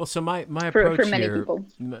 Well, so my approach for many here, people.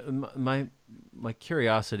 my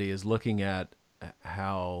curiosity is looking at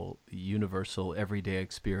how universal everyday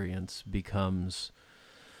experience becomes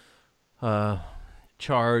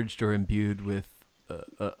charged or imbued with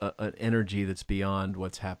an energy that's beyond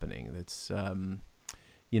what's happening. That's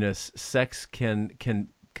sex can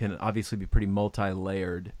obviously be pretty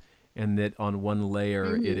multi-layered, and that on one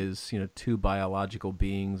layer it Mm-hmm. is, two biological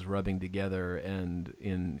beings rubbing together, and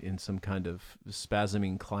in some kind of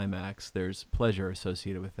spasming climax, there's pleasure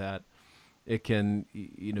associated with that. It can,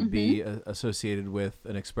 Mm-hmm. be associated with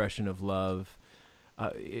an expression of love.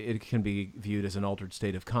 It can be viewed as an altered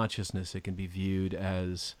state of consciousness. It can be viewed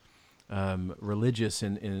as religious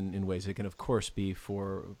in ways. It can, of course, be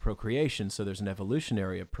for procreation. So there's an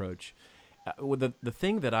evolutionary approach. Well, the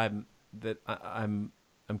thing I'm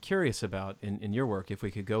curious about in your work, if we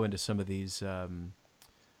could go into some of these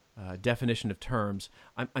definition of terms,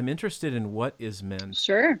 I'm interested in what is meant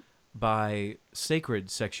Sure. by sacred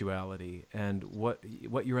sexuality and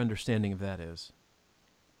what your understanding of that is.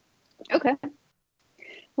 Okay.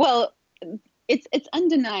 Well, it's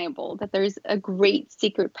undeniable that there's a great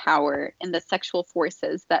secret power in the sexual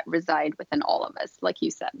forces that reside within all of us, like you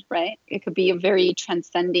said, right? It could be a very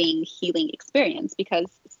transcending healing experience because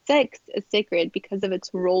sex is sacred because of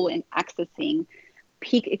its role in accessing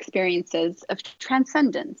peak experiences of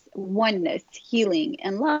transcendence, oneness, healing,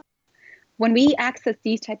 and love. When we access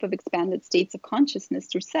these type of expanded states of consciousness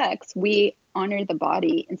through sex, we honor the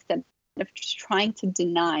body instead of trying to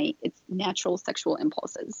deny its natural sexual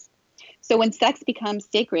impulses. So when sex becomes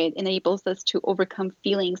sacred, it enables us to overcome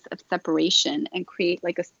feelings of separation and create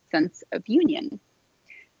like a sense of union.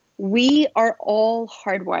 We are all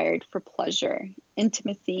hardwired for pleasure,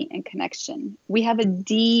 intimacy, and connection. We have a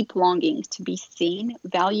deep longing to be seen,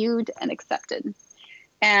 valued, and accepted.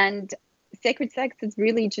 And sacred sex is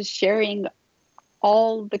really just sharing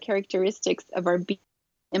all the characteristics of our being,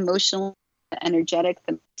 emotional, energetic,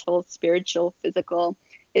 the mental, spiritual, physical.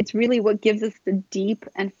 It's really what gives us the deep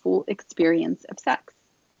and full experience of sex.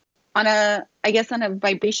 On a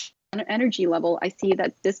vibration energy level, I see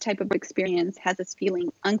that this type of experience has us feeling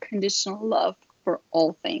unconditional love for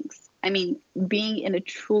all things. I mean, being in a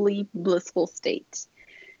truly blissful state.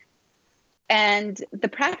 And the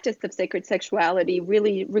practice of sacred sexuality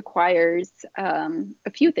really requires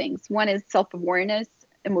a few things. One is self awareness,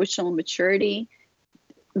 emotional maturity,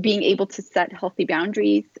 being able to set healthy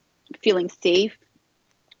boundaries, feeling safe,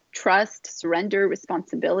 trust, surrender,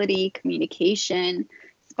 responsibility, communication,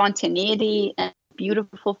 spontaneity, and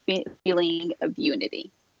beautiful feeling of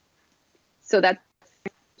unity. So that's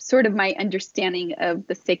sort of my understanding of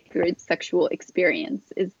the sacred sexual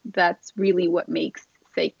experience. Is that's really what makes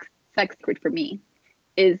sex sacred for me.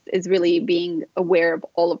 Is really being aware of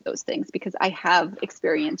all of those things because I have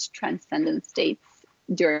experienced transcendent states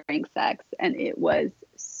during sex, and it was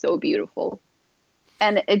so beautiful.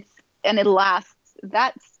 And it lasts.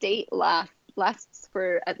 That state lasts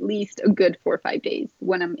for at least a good 4 or 5 days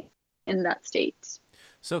when I'm in that state.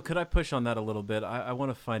 So could I push on that a little bit? I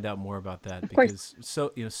want to find out more about that Of course.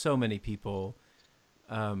 because so many people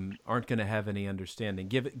aren't going to have any understanding.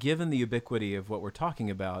 Given the ubiquity of what we're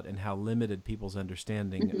talking about and how limited people's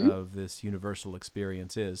understanding Mm-hmm. of this universal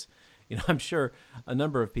experience is, I'm sure a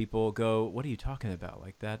number of people go, "What are you talking about?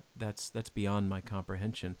 Like that's beyond my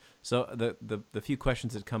comprehension." So the few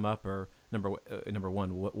questions that come up are number one,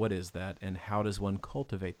 what is that, and how does one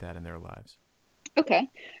cultivate that in their lives? Okay.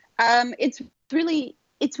 It's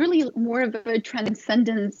really more of a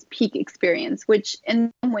transcendence peak experience, which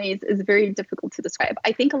in some ways is very difficult to describe.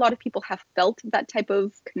 I think a lot of people have felt that type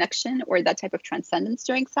of connection or that type of transcendence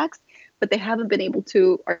during sex, but they haven't been able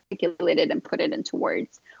to articulate it and put it into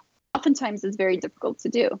words. Oftentimes it's very difficult to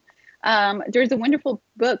do. There's a wonderful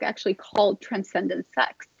book actually called Transcendent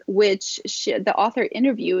Sex, which the author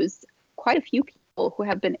interviews quite a few people who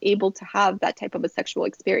have been able to have that type of a sexual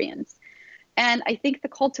experience. And I think the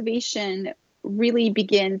cultivation really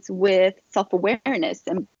begins with self-awareness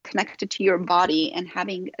and connected to your body and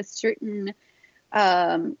having a certain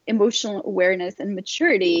emotional awareness and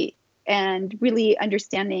maturity and really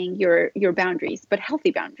understanding your boundaries, but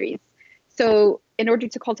healthy boundaries. So in order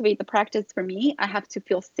to cultivate the practice for me, I have to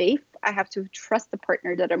feel safe. I have to trust the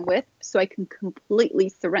partner that I'm with so I can completely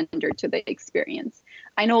surrender to the experience.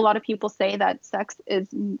 I know a lot of people say that sex is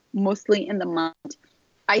mostly in the mind.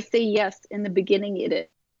 I say yes, in the beginning it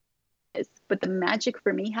is, but the magic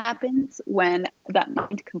for me happens when that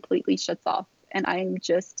mind completely shuts off and I'm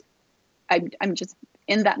just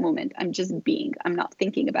in that moment. I'm just being. I'm not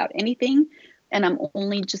thinking about anything and I'm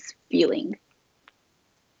only just feeling.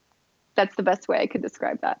 That's the best way I could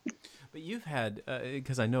describe that. But you've had,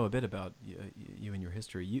 because I know a bit about you and your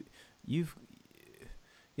history. You've,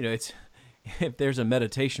 it's if there's a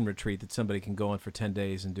meditation retreat that somebody can go on for 10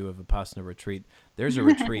 days and do a Vipassana retreat, there's a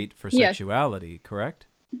retreat for Yes. sexuality, correct?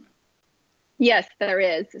 Yes, there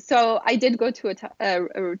is. So I did go to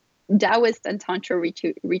a Taoist and Tantra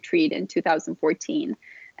retreat in 2014.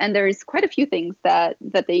 And there's quite a few things that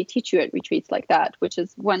they teach you at retreats like that, which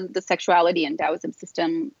is one, the sexuality and Taoism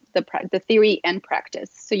system, the theory and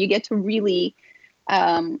practice. So you get to really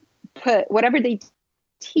put whatever they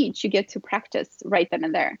teach, you get to practice right then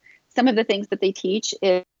and there. Some of the things that they teach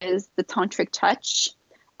is the tantric touch.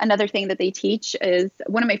 Another thing that they teach is,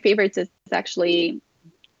 one of my favorites is actually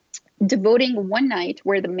devoting one night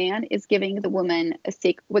where the man is giving the woman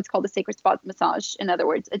what's called a sacred spot massage. In other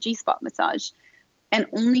words, a G-spot massage, and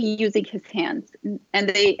only using his hands. And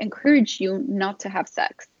they encourage you not to have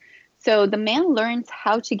sex. So the man learns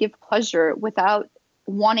how to give pleasure without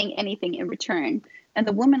wanting anything in return. And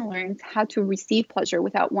the woman learns how to receive pleasure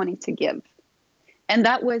without wanting to give. And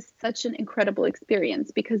that was such an incredible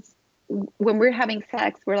experience, because when we're having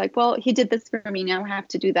sex, we're like, well, he did this for me, now I have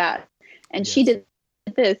to do that. And Yes. she did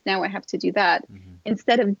this, now I have to do that. Mm-hmm.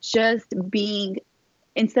 Instead of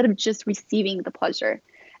just receiving the pleasure.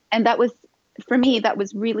 And that was, for me, that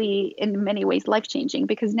was really in many ways life-changing,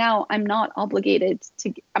 because now I'm not obligated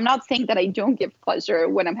to, I'm not saying that I don't give pleasure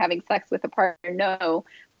when I'm having sex with a partner, no,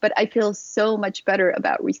 but I feel so much better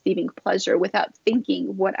about receiving pleasure without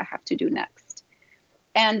thinking what I have to do next.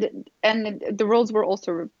 And the roles were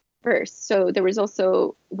also reversed. So there was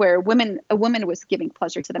also where a woman was giving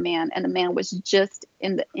pleasure to the man, and the man was just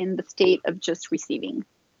in the state of just receiving.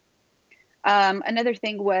 Another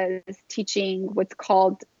thing was teaching what's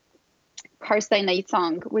called Karsai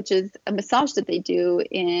Naitsang, which is a massage that they do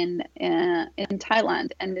in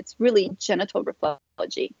Thailand, and it's really genital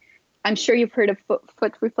reflexology. I'm sure you've heard of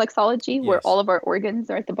foot reflexology, where Yes. all of our organs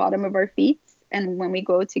are at the bottom of our feet, and when we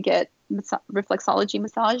go to get reflexology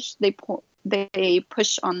massage, they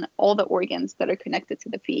push on all the organs that are connected to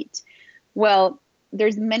the feet. Well,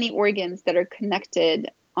 there's many organs that are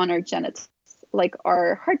connected on our genitals, like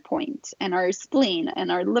our heart point and our spleen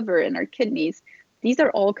and our liver and our kidneys. These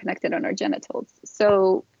are all connected on our genitals.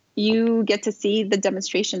 So you get to see the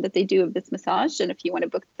demonstration that they do of this massage. And if you want to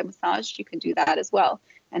book the massage, you can do that as well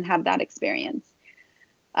and have that experience.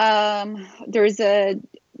 There's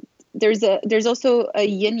also a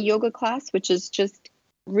yin yoga class, which is just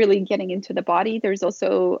really getting into the body. There's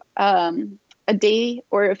also a day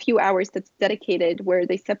or a few hours that's dedicated where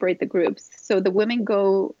they separate the groups. So the women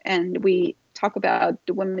go and we talk about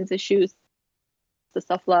the women's issues, the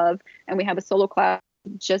self-love, and we have a solo class,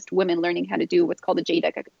 just women learning how to do what's called the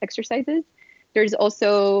JDEC exercises. There's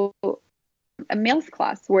also a male's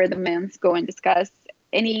class where the men go and discuss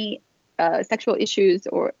any sexual issues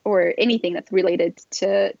or anything that's related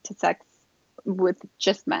to sex with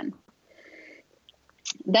just men.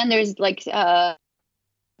 Then there's like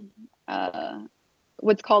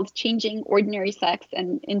what's called changing ordinary sex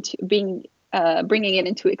and into bringing it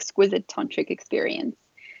into exquisite tantric experience.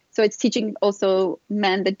 So it's teaching also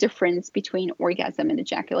men the difference between orgasm and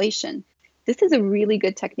ejaculation. This is a really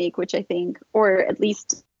good technique, which I think, or at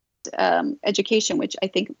least education, which I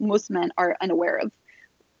think most men are unaware of.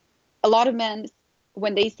 A lot of men,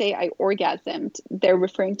 when they say I orgasmed, they're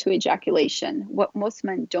referring to ejaculation. What most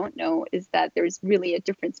men don't know is that there's really a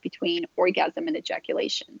difference between orgasm and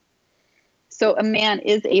ejaculation. So a man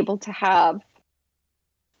is able to have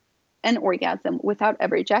an orgasm without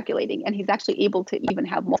ever ejaculating, and he's actually able to even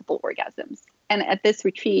have multiple orgasms. And at this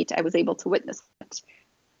retreat, I was able to witness it.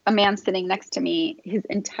 A man sitting next to me, his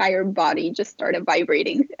entire body just started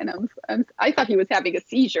vibrating, and I thought he was having a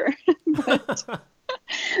seizure.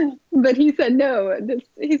 But he said no.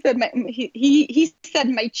 He said he said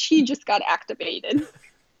my chi just got activated,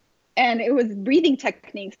 and it was breathing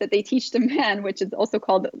techniques that they teach the man, which is also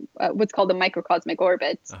called what's called the microcosmic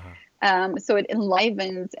orbit. So it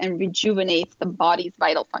enlivens and rejuvenates the body's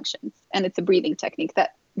vital functions, and it's a breathing technique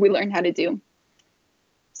that we learn how to do.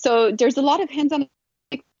 So there's a lot of hands-on.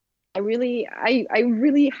 I really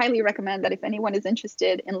highly recommend that if anyone is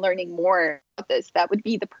interested in learning more about this, that would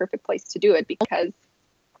be the perfect place to do it, because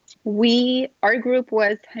our group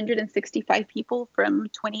was 165 people from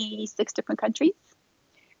 26 different countries.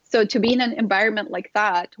 So to be in an environment like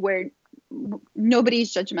that, where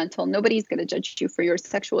nobody's judgmental, nobody's going to judge you for your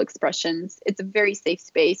sexual expressions, it's a very safe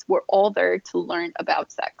space. We're all there to learn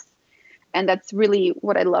about sex. And that's really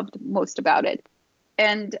what I loved most about it.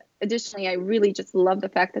 And additionally, I really just love the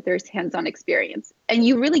fact that there's hands-on experience, and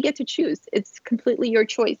you really get to choose. It's completely your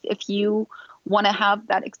choice. If you want to have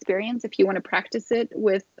that experience, if you want to practice it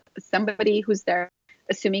with somebody who's there,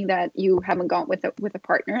 assuming that you haven't gone with a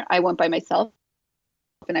partner. I went by myself,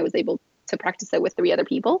 and I was able to practice it with 3 other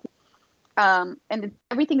people. And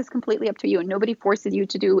everything is completely up to you, and nobody forces you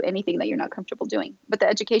to do anything that you're not comfortable doing. But the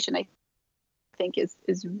education, I think,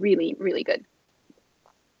 is really, really good.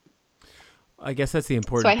 I guess that's the So I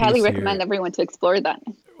important highly piece recommend here. everyone to explore that.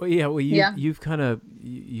 Well, yeah, well, Yeah. you've kind of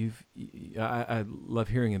I love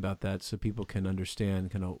hearing about that, so people can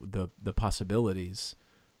understand kind of the possibilities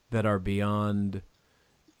that are beyond,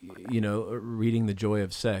 reading The Joy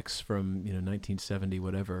of Sex from 1970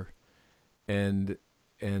 whatever, and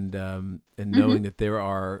knowing that there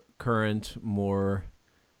are current more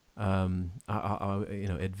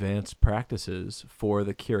advanced practices for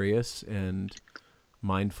the curious and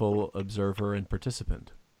mindful observer and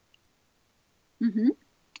participant. Mm-hmm.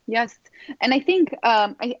 Yes. And I think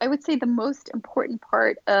I would say the most important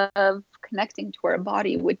part of connecting to our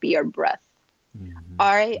body would be our breath. Mm-hmm.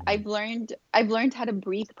 I've learned how to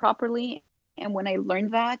breathe properly. And when I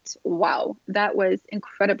learned that, wow, that was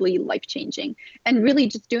incredibly life-changing. And really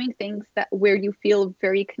just doing things that where you feel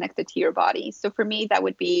very connected to your body. So for me, that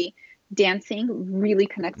would be dancing really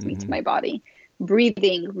connects me to my body.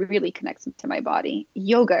 Breathing really connects me to my body.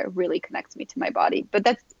 Yoga really connects me to my body. But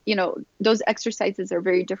that's, those exercises are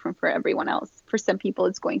very different for everyone else. For some people,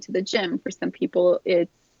 it's going to the gym. For some people,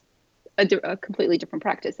 it's a completely different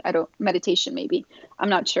practice. Meditation maybe. I'm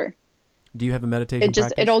not sure. Do you have a meditation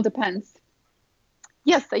practice? It all depends.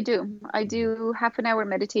 Yes, I do. I do half an hour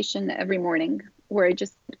meditation every morning where I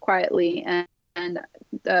just sit quietly and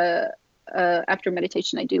after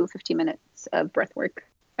meditation, I do 15 minutes of breath work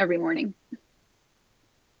every morning.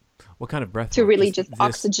 What kind of breath to work? really Is just this...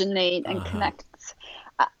 oxygenate and connect.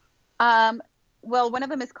 Well, one of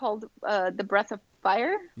them is called the breath of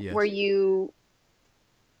fire, Yes. where are you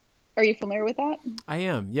familiar with that? I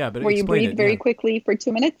am, yeah, but where you explain breathe it, very yeah. quickly for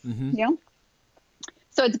 2 minutes. Mhm. Yeah.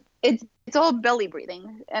 So it's all belly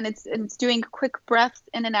breathing, and it's doing quick breaths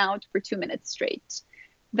in and out for 2 minutes straight.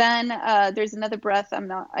 Then there's another breath.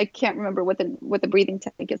 I can't remember what the breathing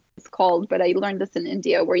technique is called, but I learned this in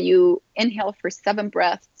India, where you inhale for 7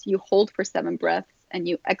 breaths, you hold for 7 breaths, and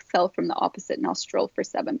you exhale from the opposite nostril for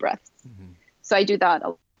 7 breaths. Mhm. So I do that a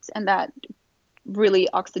lot, and that really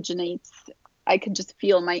oxygenates. I can just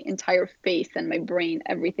feel my entire face and my brain,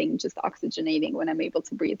 everything just oxygenating when I'm able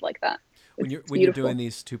to breathe like that. When you're doing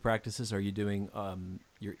these two practices, are you doing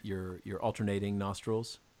you're alternating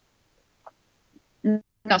nostrils?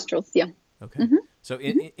 Nostrils, yeah. Okay. Mhm. So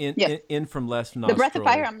Yes. in from left nostril. The breath of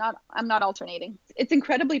fire, I'm not alternating. It's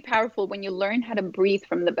incredibly powerful when you learn how to breathe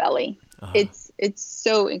from the belly. Uh-huh. It's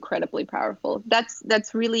so incredibly powerful.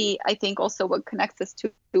 That's really, I think, also what connects us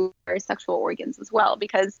to our sexual organs as well,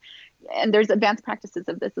 and there's advanced practices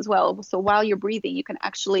of this as well. So while you're breathing, you can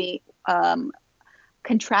actually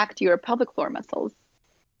contract your pelvic floor muscles,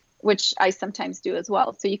 which I sometimes do as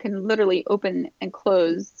well. So you can literally open and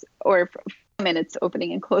close, or for minutes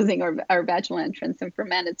opening and closing our vaginal entrance, and for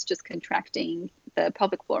men it's just contracting the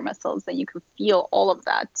pelvic floor muscles, and you can feel all of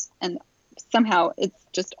that, and somehow it's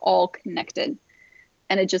just all connected.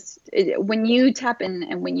 And when you tap in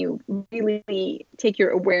and when you really take your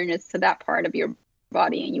awareness to that part of your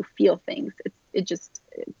body and you feel things, it's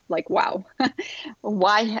like, wow.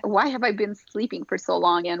 why have I been sleeping for so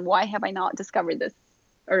long, and why have I not discovered this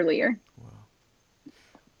earlier? Wow.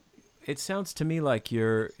 It sounds to me like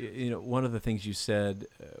one of the things you said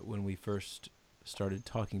when we first started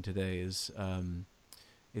talking today is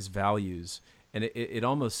values, and it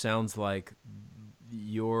almost sounds like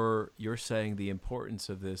you're saying the importance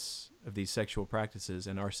of these sexual practices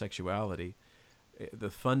and our sexuality, the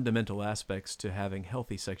fundamental aspects to having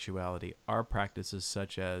healthy sexuality are practices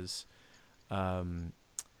such as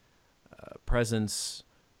presence,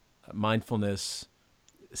 mindfulness,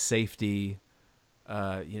 safety.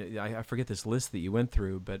 I forget this list that you went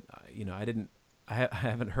through, but I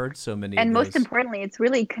haven't heard so many. And of most those. importantly, it's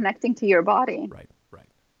really connecting to your body. Right.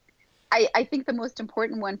 I think the most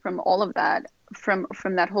important one from all of that, from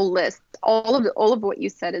that whole list, all of what you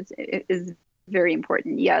said is very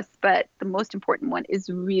important, yes, but the most important one is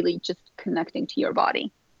really just connecting to your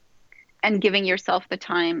body and giving yourself the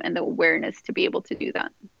time and the awareness to be able to do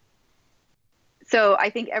that. So I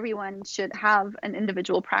think everyone should have an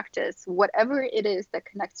individual practice, whatever it is that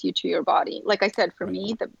connects you to your body. Like I said, for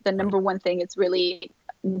me, the number one thing is really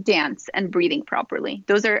dance and breathing properly.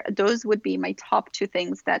 Those would be my top 2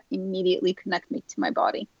 things that immediately connect me to my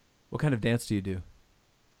body. What kind of dance do you do?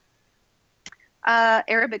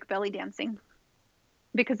 Arabic belly dancing,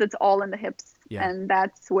 because it's all in the hips, and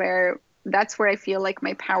that's where I feel like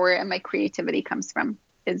my power and my creativity comes from.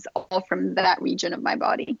 Is all from that region of my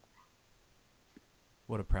body.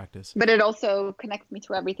 What a practice. But it also connects me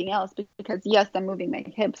to everything else, because yes, I'm moving my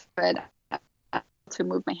hips, but I have to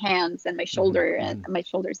move my hands and my shoulder and my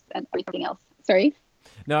shoulders and everything else. Sorry?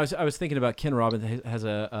 No, I was thinking about Ken Robbins has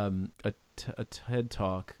a TED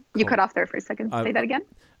Talk. You cut off there for a second. Say that again.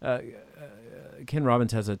 Ken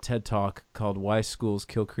Robbins has a TED Talk called "Why Schools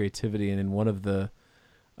Kill Creativity," and in one of the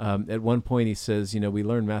at one point he says, we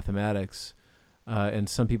learn mathematics, and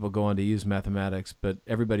some people go on to use mathematics, but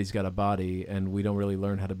everybody's got a body, and we don't really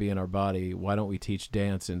learn how to be in our body. Why don't we teach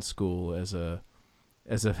dance in school as a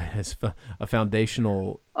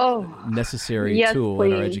foundational necessary yes, tool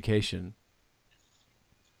in our please. education?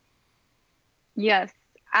 Yes,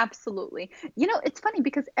 absolutely. It's funny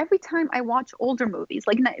because every time I watch older movies,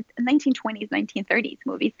 like 1920s, 1930s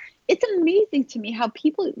movies, it's amazing to me how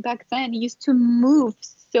people back then used to move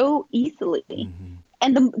so easily. Mm-hmm.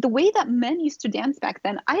 And the way that men used to dance back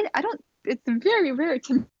then, I don't, it's very rare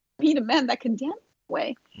to meet a man that can dance that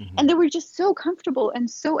way. Mm-hmm. And they were just so comfortable and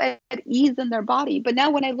so at ease in their body. But now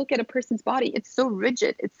when I look at a person's body, it's so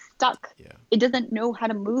rigid, it's stuck. Yeah. It doesn't know how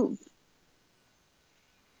to move.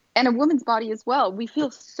 And a woman's body as well. We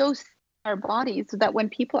feel so stuck in our bodies that when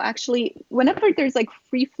people actually, whenever there's like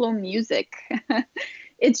free flow music,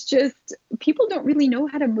 it's just people don't really know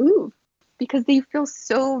how to move because they feel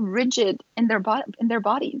so rigid in their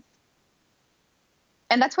bodies.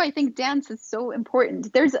 And that's why I think dance is so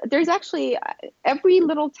important. There's actually every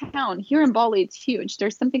little town here in Bali, it's huge.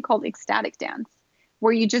 There's something called ecstatic dance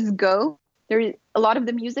where you just go. There, a lot of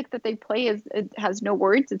the music that they play it has no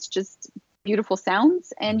words. It's just beautiful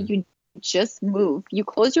sounds, and you just move. You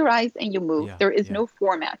close your eyes and you move. Yeah, there is no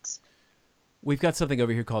format. We've got something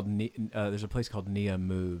over here called there's a place called Nia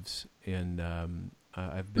Moves in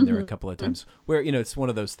I've been there a couple of times where it's one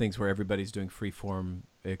of those things where everybody's doing free form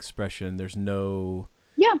expression. There's no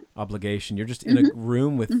obligation. You're just in a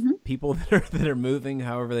room with people that are moving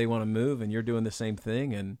however they want to move, and you're doing the same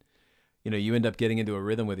thing, and you end up getting into a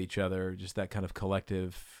rhythm with each other, just that kind of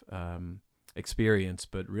collective experience,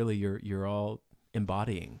 but really you're all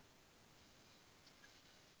embodying.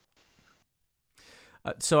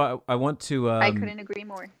 So I want to. I couldn't agree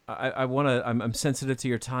more. I want to. I'm sensitive to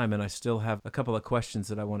your time, and I still have a couple of questions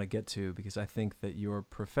that I want to get to because I think that your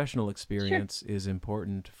professional experience is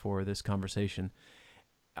important for this conversation.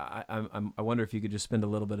 I wonder if you could just spend a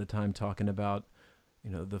little bit of time talking about,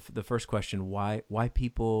 the first question: why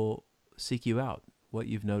people seek you out, what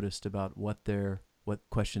you've noticed about what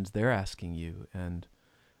questions they're asking you, and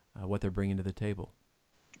what they're bringing to the table.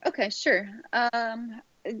 Okay, sure.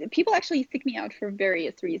 People actually seek me out for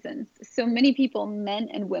various reasons. So many people, men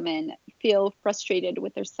and women, feel frustrated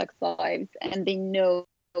with their sex lives and they know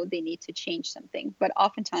they need to change something, but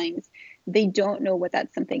oftentimes they don't know what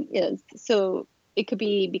that something is. So it could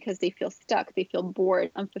be because they feel stuck, they feel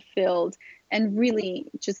bored, unfulfilled, and really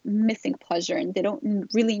just missing pleasure, and they don't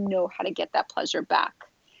really know how to get that pleasure back.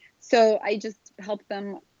 So I just help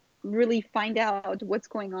them really find out what's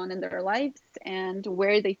going on in their lives and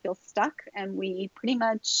where they feel stuck. And we pretty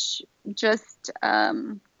much just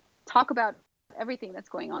talk about everything that's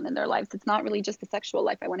going on in their lives. It's not really just the sexual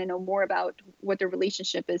life. I want to know more about what their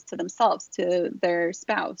relationship is to themselves, to their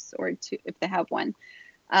spouse, or to if they have one.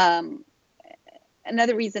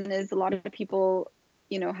 Another reason is a lot of people,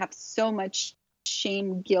 have so much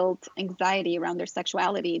shame, guilt, anxiety around their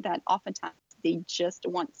sexuality that oftentimes they just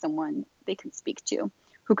want someone they can speak to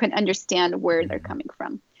who can understand where they're coming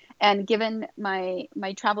from. And given my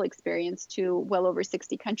travel experience to well over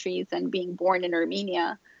 60 countries and being born in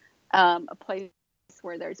Armenia, a place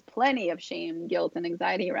where there's plenty of shame, guilt, and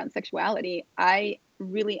anxiety around sexuality, I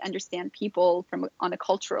really understand people on a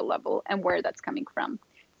cultural level and where that's coming from.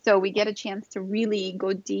 So we get a chance to really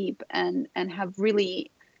go deep and have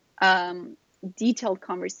really detailed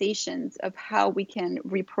conversations of how we can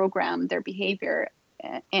reprogram their behavior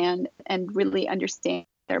and really understand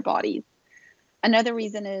their bodies. Another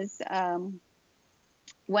reason is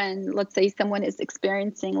when, let's say, someone is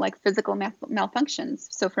experiencing like physical malfunctions.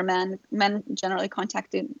 So for men generally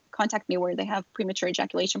contact me where they have premature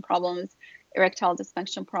ejaculation problems, erectile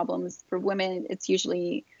dysfunction problems. For women, it's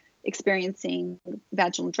usually experiencing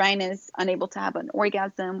vaginal dryness, unable to have an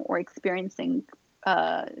orgasm, or experiencing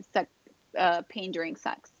pain during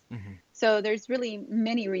sex. So there's really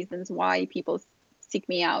many reasons why people seek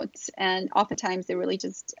me out. And oftentimes it really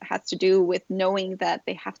just has to do with knowing that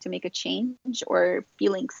they have to make a change or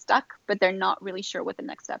feeling stuck, but they're not really sure what the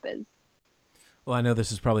next step is. Well, I know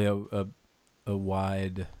this is probably a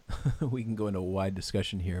wide, we can go into a wide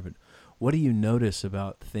discussion here, but what do you notice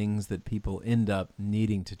about things that people end up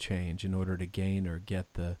needing to change in order to gain or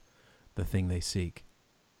get the thing they seek?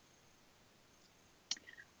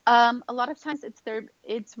 A lot of times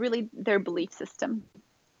it's really their belief system.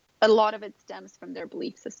 A lot of it stems from their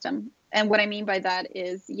belief system. And what I mean by that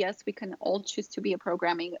is, yes, we can all choose to be a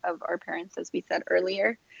programming of our parents, as we said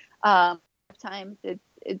earlier. Sometimes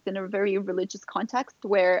it's in a very religious context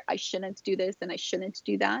where I shouldn't do this and I shouldn't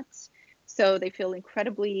do that. So they feel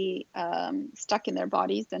incredibly stuck in their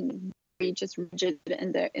bodies and very just rigid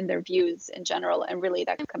in their views in general. And really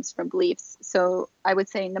that comes from beliefs. So I would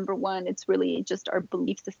say number one, it's really just our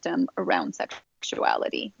belief system around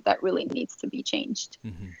sexuality that really needs to be changed.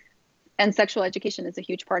 Mm-hmm. And sexual education is a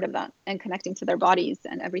huge part of that, and connecting to their bodies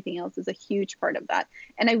and everything else is a huge part of that.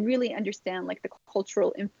 And I really understand like the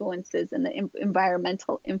cultural influences and the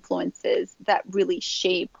environmental influences that really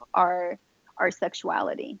shape our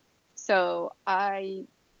sexuality. So I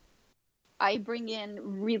bring in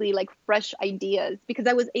really like fresh ideas because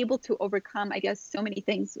I was able to overcome, I guess, so many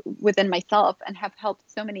things within myself and have helped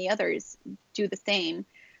so many others do the same.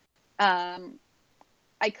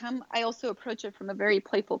 I also approach it from a very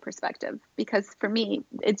playful perspective because for me,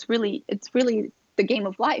 it's really the game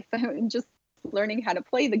of life. I'm just learning how to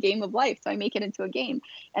play the game of life. So I make it into a game,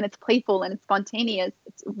 and it's playful and it's spontaneous.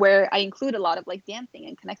 It's where I include a lot of like dancing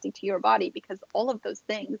and connecting to your body, because all of those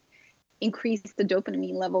things increase the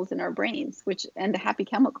dopamine levels in our brains, and the happy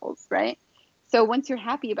chemicals, right? So once you're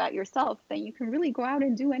happy about yourself, then you can really go out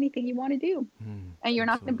and do anything you want to do. And you're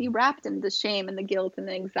not going to be wrapped in the shame and the guilt and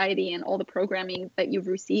the anxiety and all the programming that you've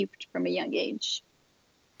received from a young age.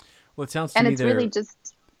 Well, it sounds to me it's really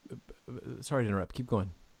just... Sorry to interrupt. Keep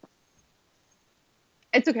going.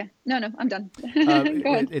 It's okay. No, I'm done. Go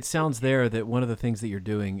ahead. It sounds there that one of the things that you're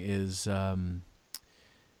doing is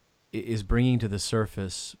bringing to the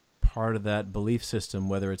surface part of that belief system,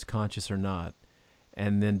 whether it's conscious or not,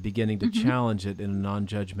 and then beginning to challenge it in a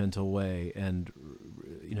non-judgmental way, and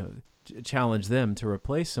challenge them to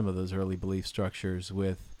replace some of those early belief structures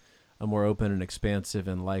with a more open and expansive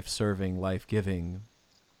and life-serving, life-giving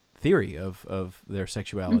theory of their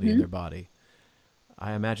sexuality and their body.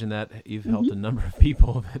 I imagine that you've helped a number of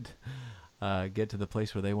people that get to the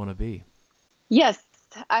place where they want to be. Yes,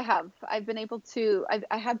 I have. I have been able to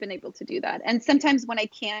do that. And sometimes when I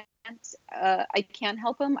can't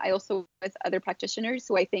help them, I also work with other practitioners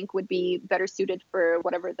who I think would be better suited for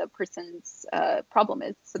whatever the person's problem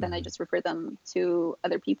is. So then I just refer them to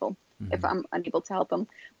other people if I'm unable to help them.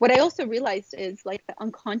 What I also realized is like the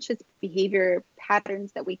unconscious behavior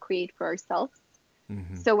patterns that we create for ourselves.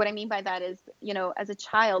 So what I mean by that is, as a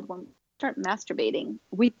child, when we start masturbating,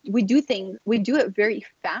 we do it very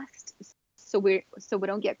fast. So we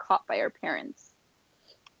don't get caught by our parents.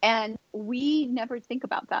 And we never think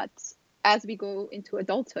about that as we go into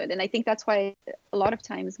adulthood. And I think that's why a lot of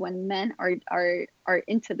times when men are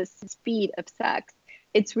into the speed of sex,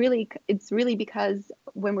 it's really because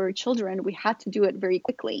when we were children, we had to do it very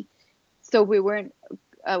quickly. So we weren't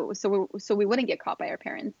so we wouldn't get caught by our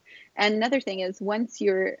parents. And another thing is once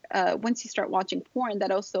you start watching porn,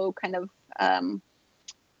 that also kind of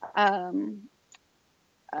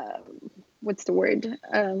what's the word?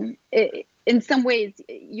 In some ways,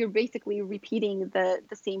 you're basically repeating the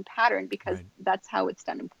same pattern because that's how it's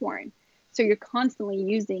done in porn. So you're constantly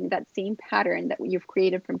using that same pattern that you've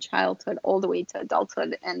created from childhood all the way to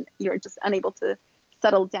adulthood, and you're just unable to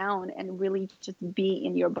settle down and really just be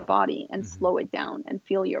in your body and slow it down and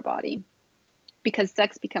feel your body, because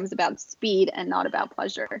sex becomes about speed and not about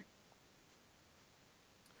pleasure.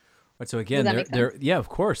 Right, so again, yeah, of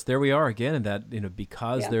course, there we are again in that,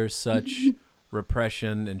 because there's such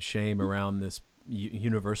repression and shame around this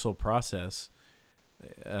universal process,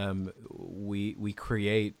 we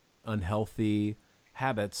create unhealthy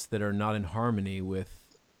habits that are not in harmony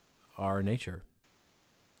with our nature.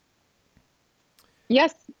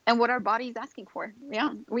 Yes, and what our body is asking for.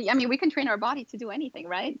 Yeah, we can train our body to do anything,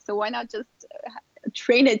 right? So why not just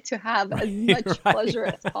train it to have as much pleasure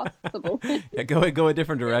as possible? Yeah, go a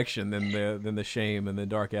different direction than the shame and the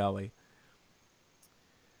dark alley.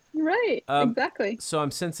 Right, exactly. So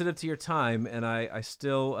I'm sensitive to your time, and I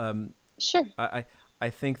still sure. I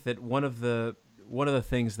think that one of the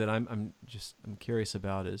things that I'm curious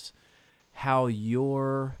about is how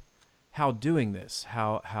doing this,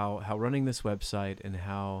 how running this website, and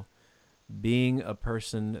how being a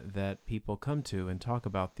person that people come to and talk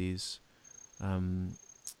about these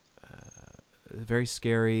very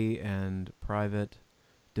scary and private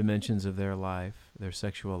dimensions of their life, their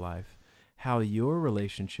sexual life, how your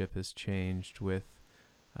relationship has changed with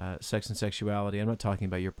sex and sexuality. I'm not talking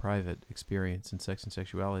about your private experience in sex and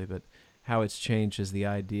sexuality, but how it's changed as the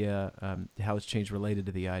idea, how it's changed related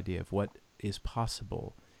to the idea of what is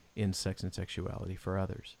possible in sex and sexuality for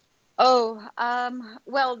others. Oh,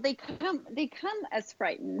 well, they come as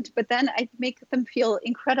frightened, but then I make them feel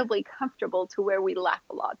incredibly comfortable to where we laugh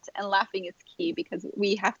a lot. And laughing is key because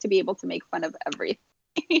we have to be able to make fun of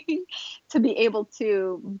everything to be able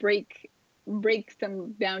to break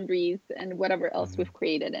some boundaries and whatever else we've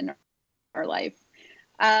created in our life.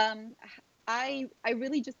 I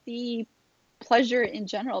really just see pleasure in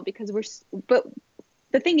general, because but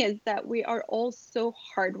the thing is that we are all so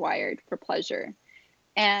hardwired for pleasure,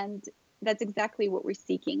 and that's exactly what we're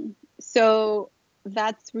seeking. So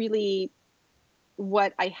that's really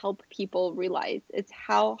what I help people realize. It's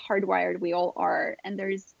how hardwired we all are, and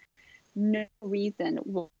there's no reason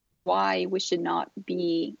why we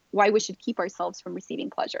should keep ourselves from receiving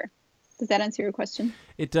pleasure. Does that answer your question?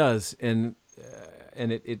 It does, and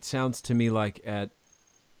it sounds to me like at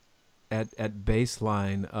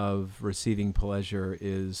baseline of receiving pleasure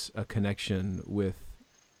is a connection with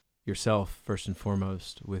yourself first and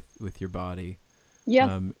foremost, with your body.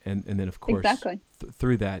 Yeah. And then of course Exactly.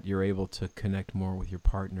 Through that you're able to connect more with your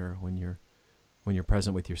partner. When you're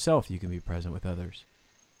present with yourself, you can be present with others.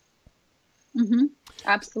 Mm-hmm.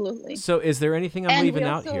 Absolutely. So is there anything I'm leaving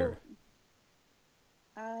out here?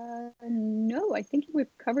 No, I think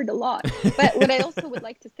we've covered a lot. But what I also would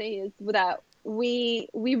like to say is that we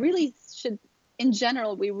really should, in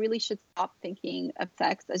general, we really should stop thinking of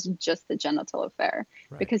sex as just a genital affair,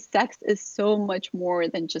 Right. because sex is so much more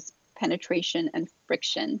than just penetration and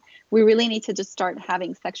friction. We really need to just start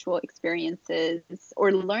having sexual experiences,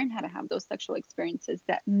 or learn how to have those sexual experiences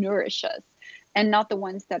that nourish us, and not the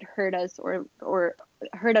ones that hurt us or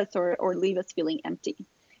leave us feeling empty.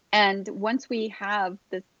 And once we have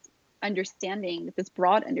this understanding, this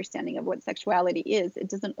broad understanding of what sexuality is, it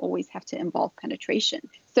doesn't always have to involve penetration.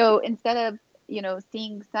 So instead of,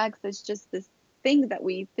 seeing sex as just this thing that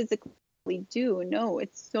we physically do, no,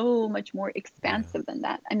 it's so much more expansive than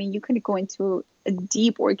that. I mean, you can go into a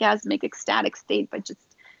deep orgasmic ecstatic state by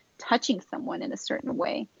just touching someone in a certain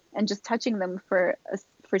way, and just touching them for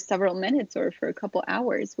several minutes or for a couple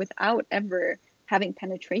hours without ever having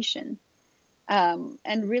penetration.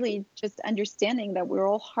 And really just understanding that we're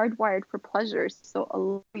all hardwired for pleasure. So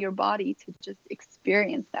allow your body to just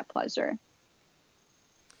experience that pleasure.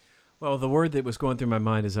 Well, the word that was going through my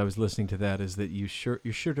mind as I was listening to that is that you're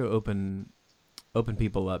sure to open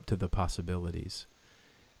people up to the possibilities.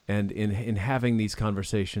 And in having these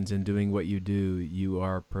conversations and doing what you do, you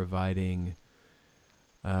are providing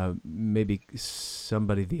maybe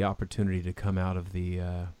somebody the opportunity to come out of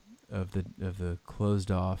the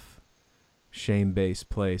closed off, shame-based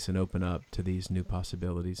place and open up to these new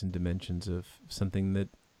possibilities and dimensions of something that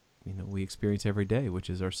we experience every day, which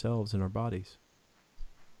is ourselves and our bodies.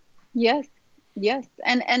 Yes,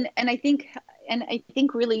 and I think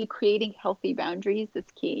really creating healthy boundaries is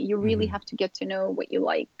key. You really have to get to know what you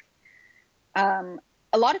like. A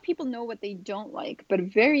lot of people know what they don't like, but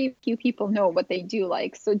very few people know what they do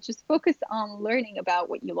like. So just focus on learning about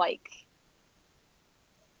what you like.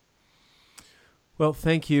 Well,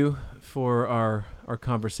 thank you for our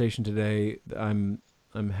conversation today. I'm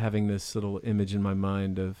having this little image in my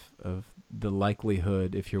mind of the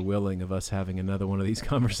likelihood, if you're willing, of us having another one of these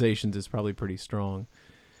conversations is probably pretty strong.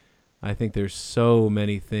 I think there's so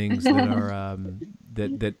many things that are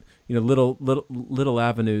that little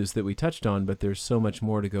avenues that we touched on, but there's so much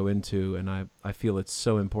more to go into, and I feel it's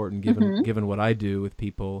so important given what I do with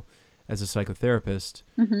people as a psychotherapist.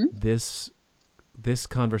 This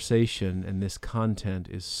conversation and this content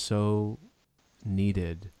is so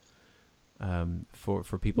needed for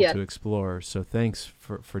people to explore. So thanks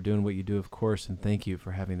for doing what you do, of course, and thank you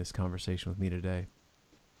for having this conversation with me today.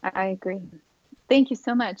 I agree. Thank you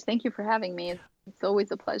so much. Thank you for having me. It's always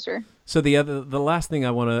a pleasure. So the last thing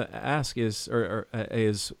I want to ask is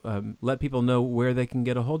let people know where they can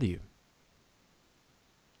get a hold of you.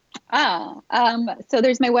 So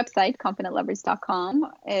there's my website,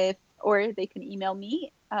 confidentlovers.com, or they can email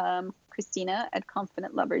me,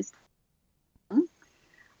 Christina@confidentlovers.com.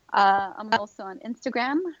 I'm also on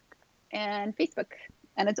Instagram and Facebook,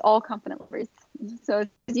 and it's all Confident Lovers. So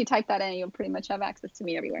as you type that in, you'll pretty much have access to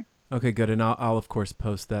me everywhere. Okay, good. And I'll of course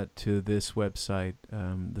post that to this website,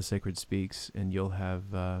 The Sacred Speaks, and you'll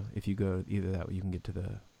have, if you go either that, you can get to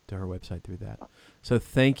her website through that. So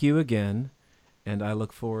thank you again, and I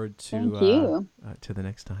look forward to the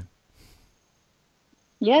next time.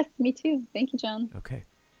 Yes, me too. Thank you, John. Okay.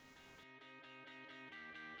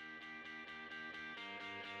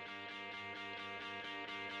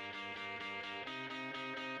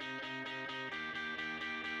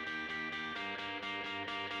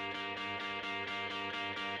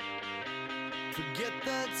 Forget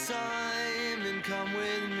the time and come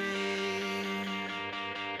with me.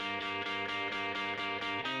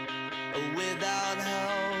 Without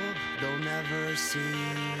help, they'll never see.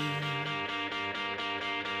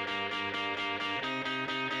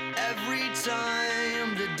 Every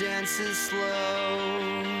time the dance is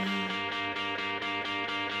slow,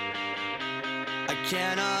 I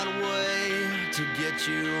cannot wait to get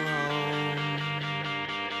you home.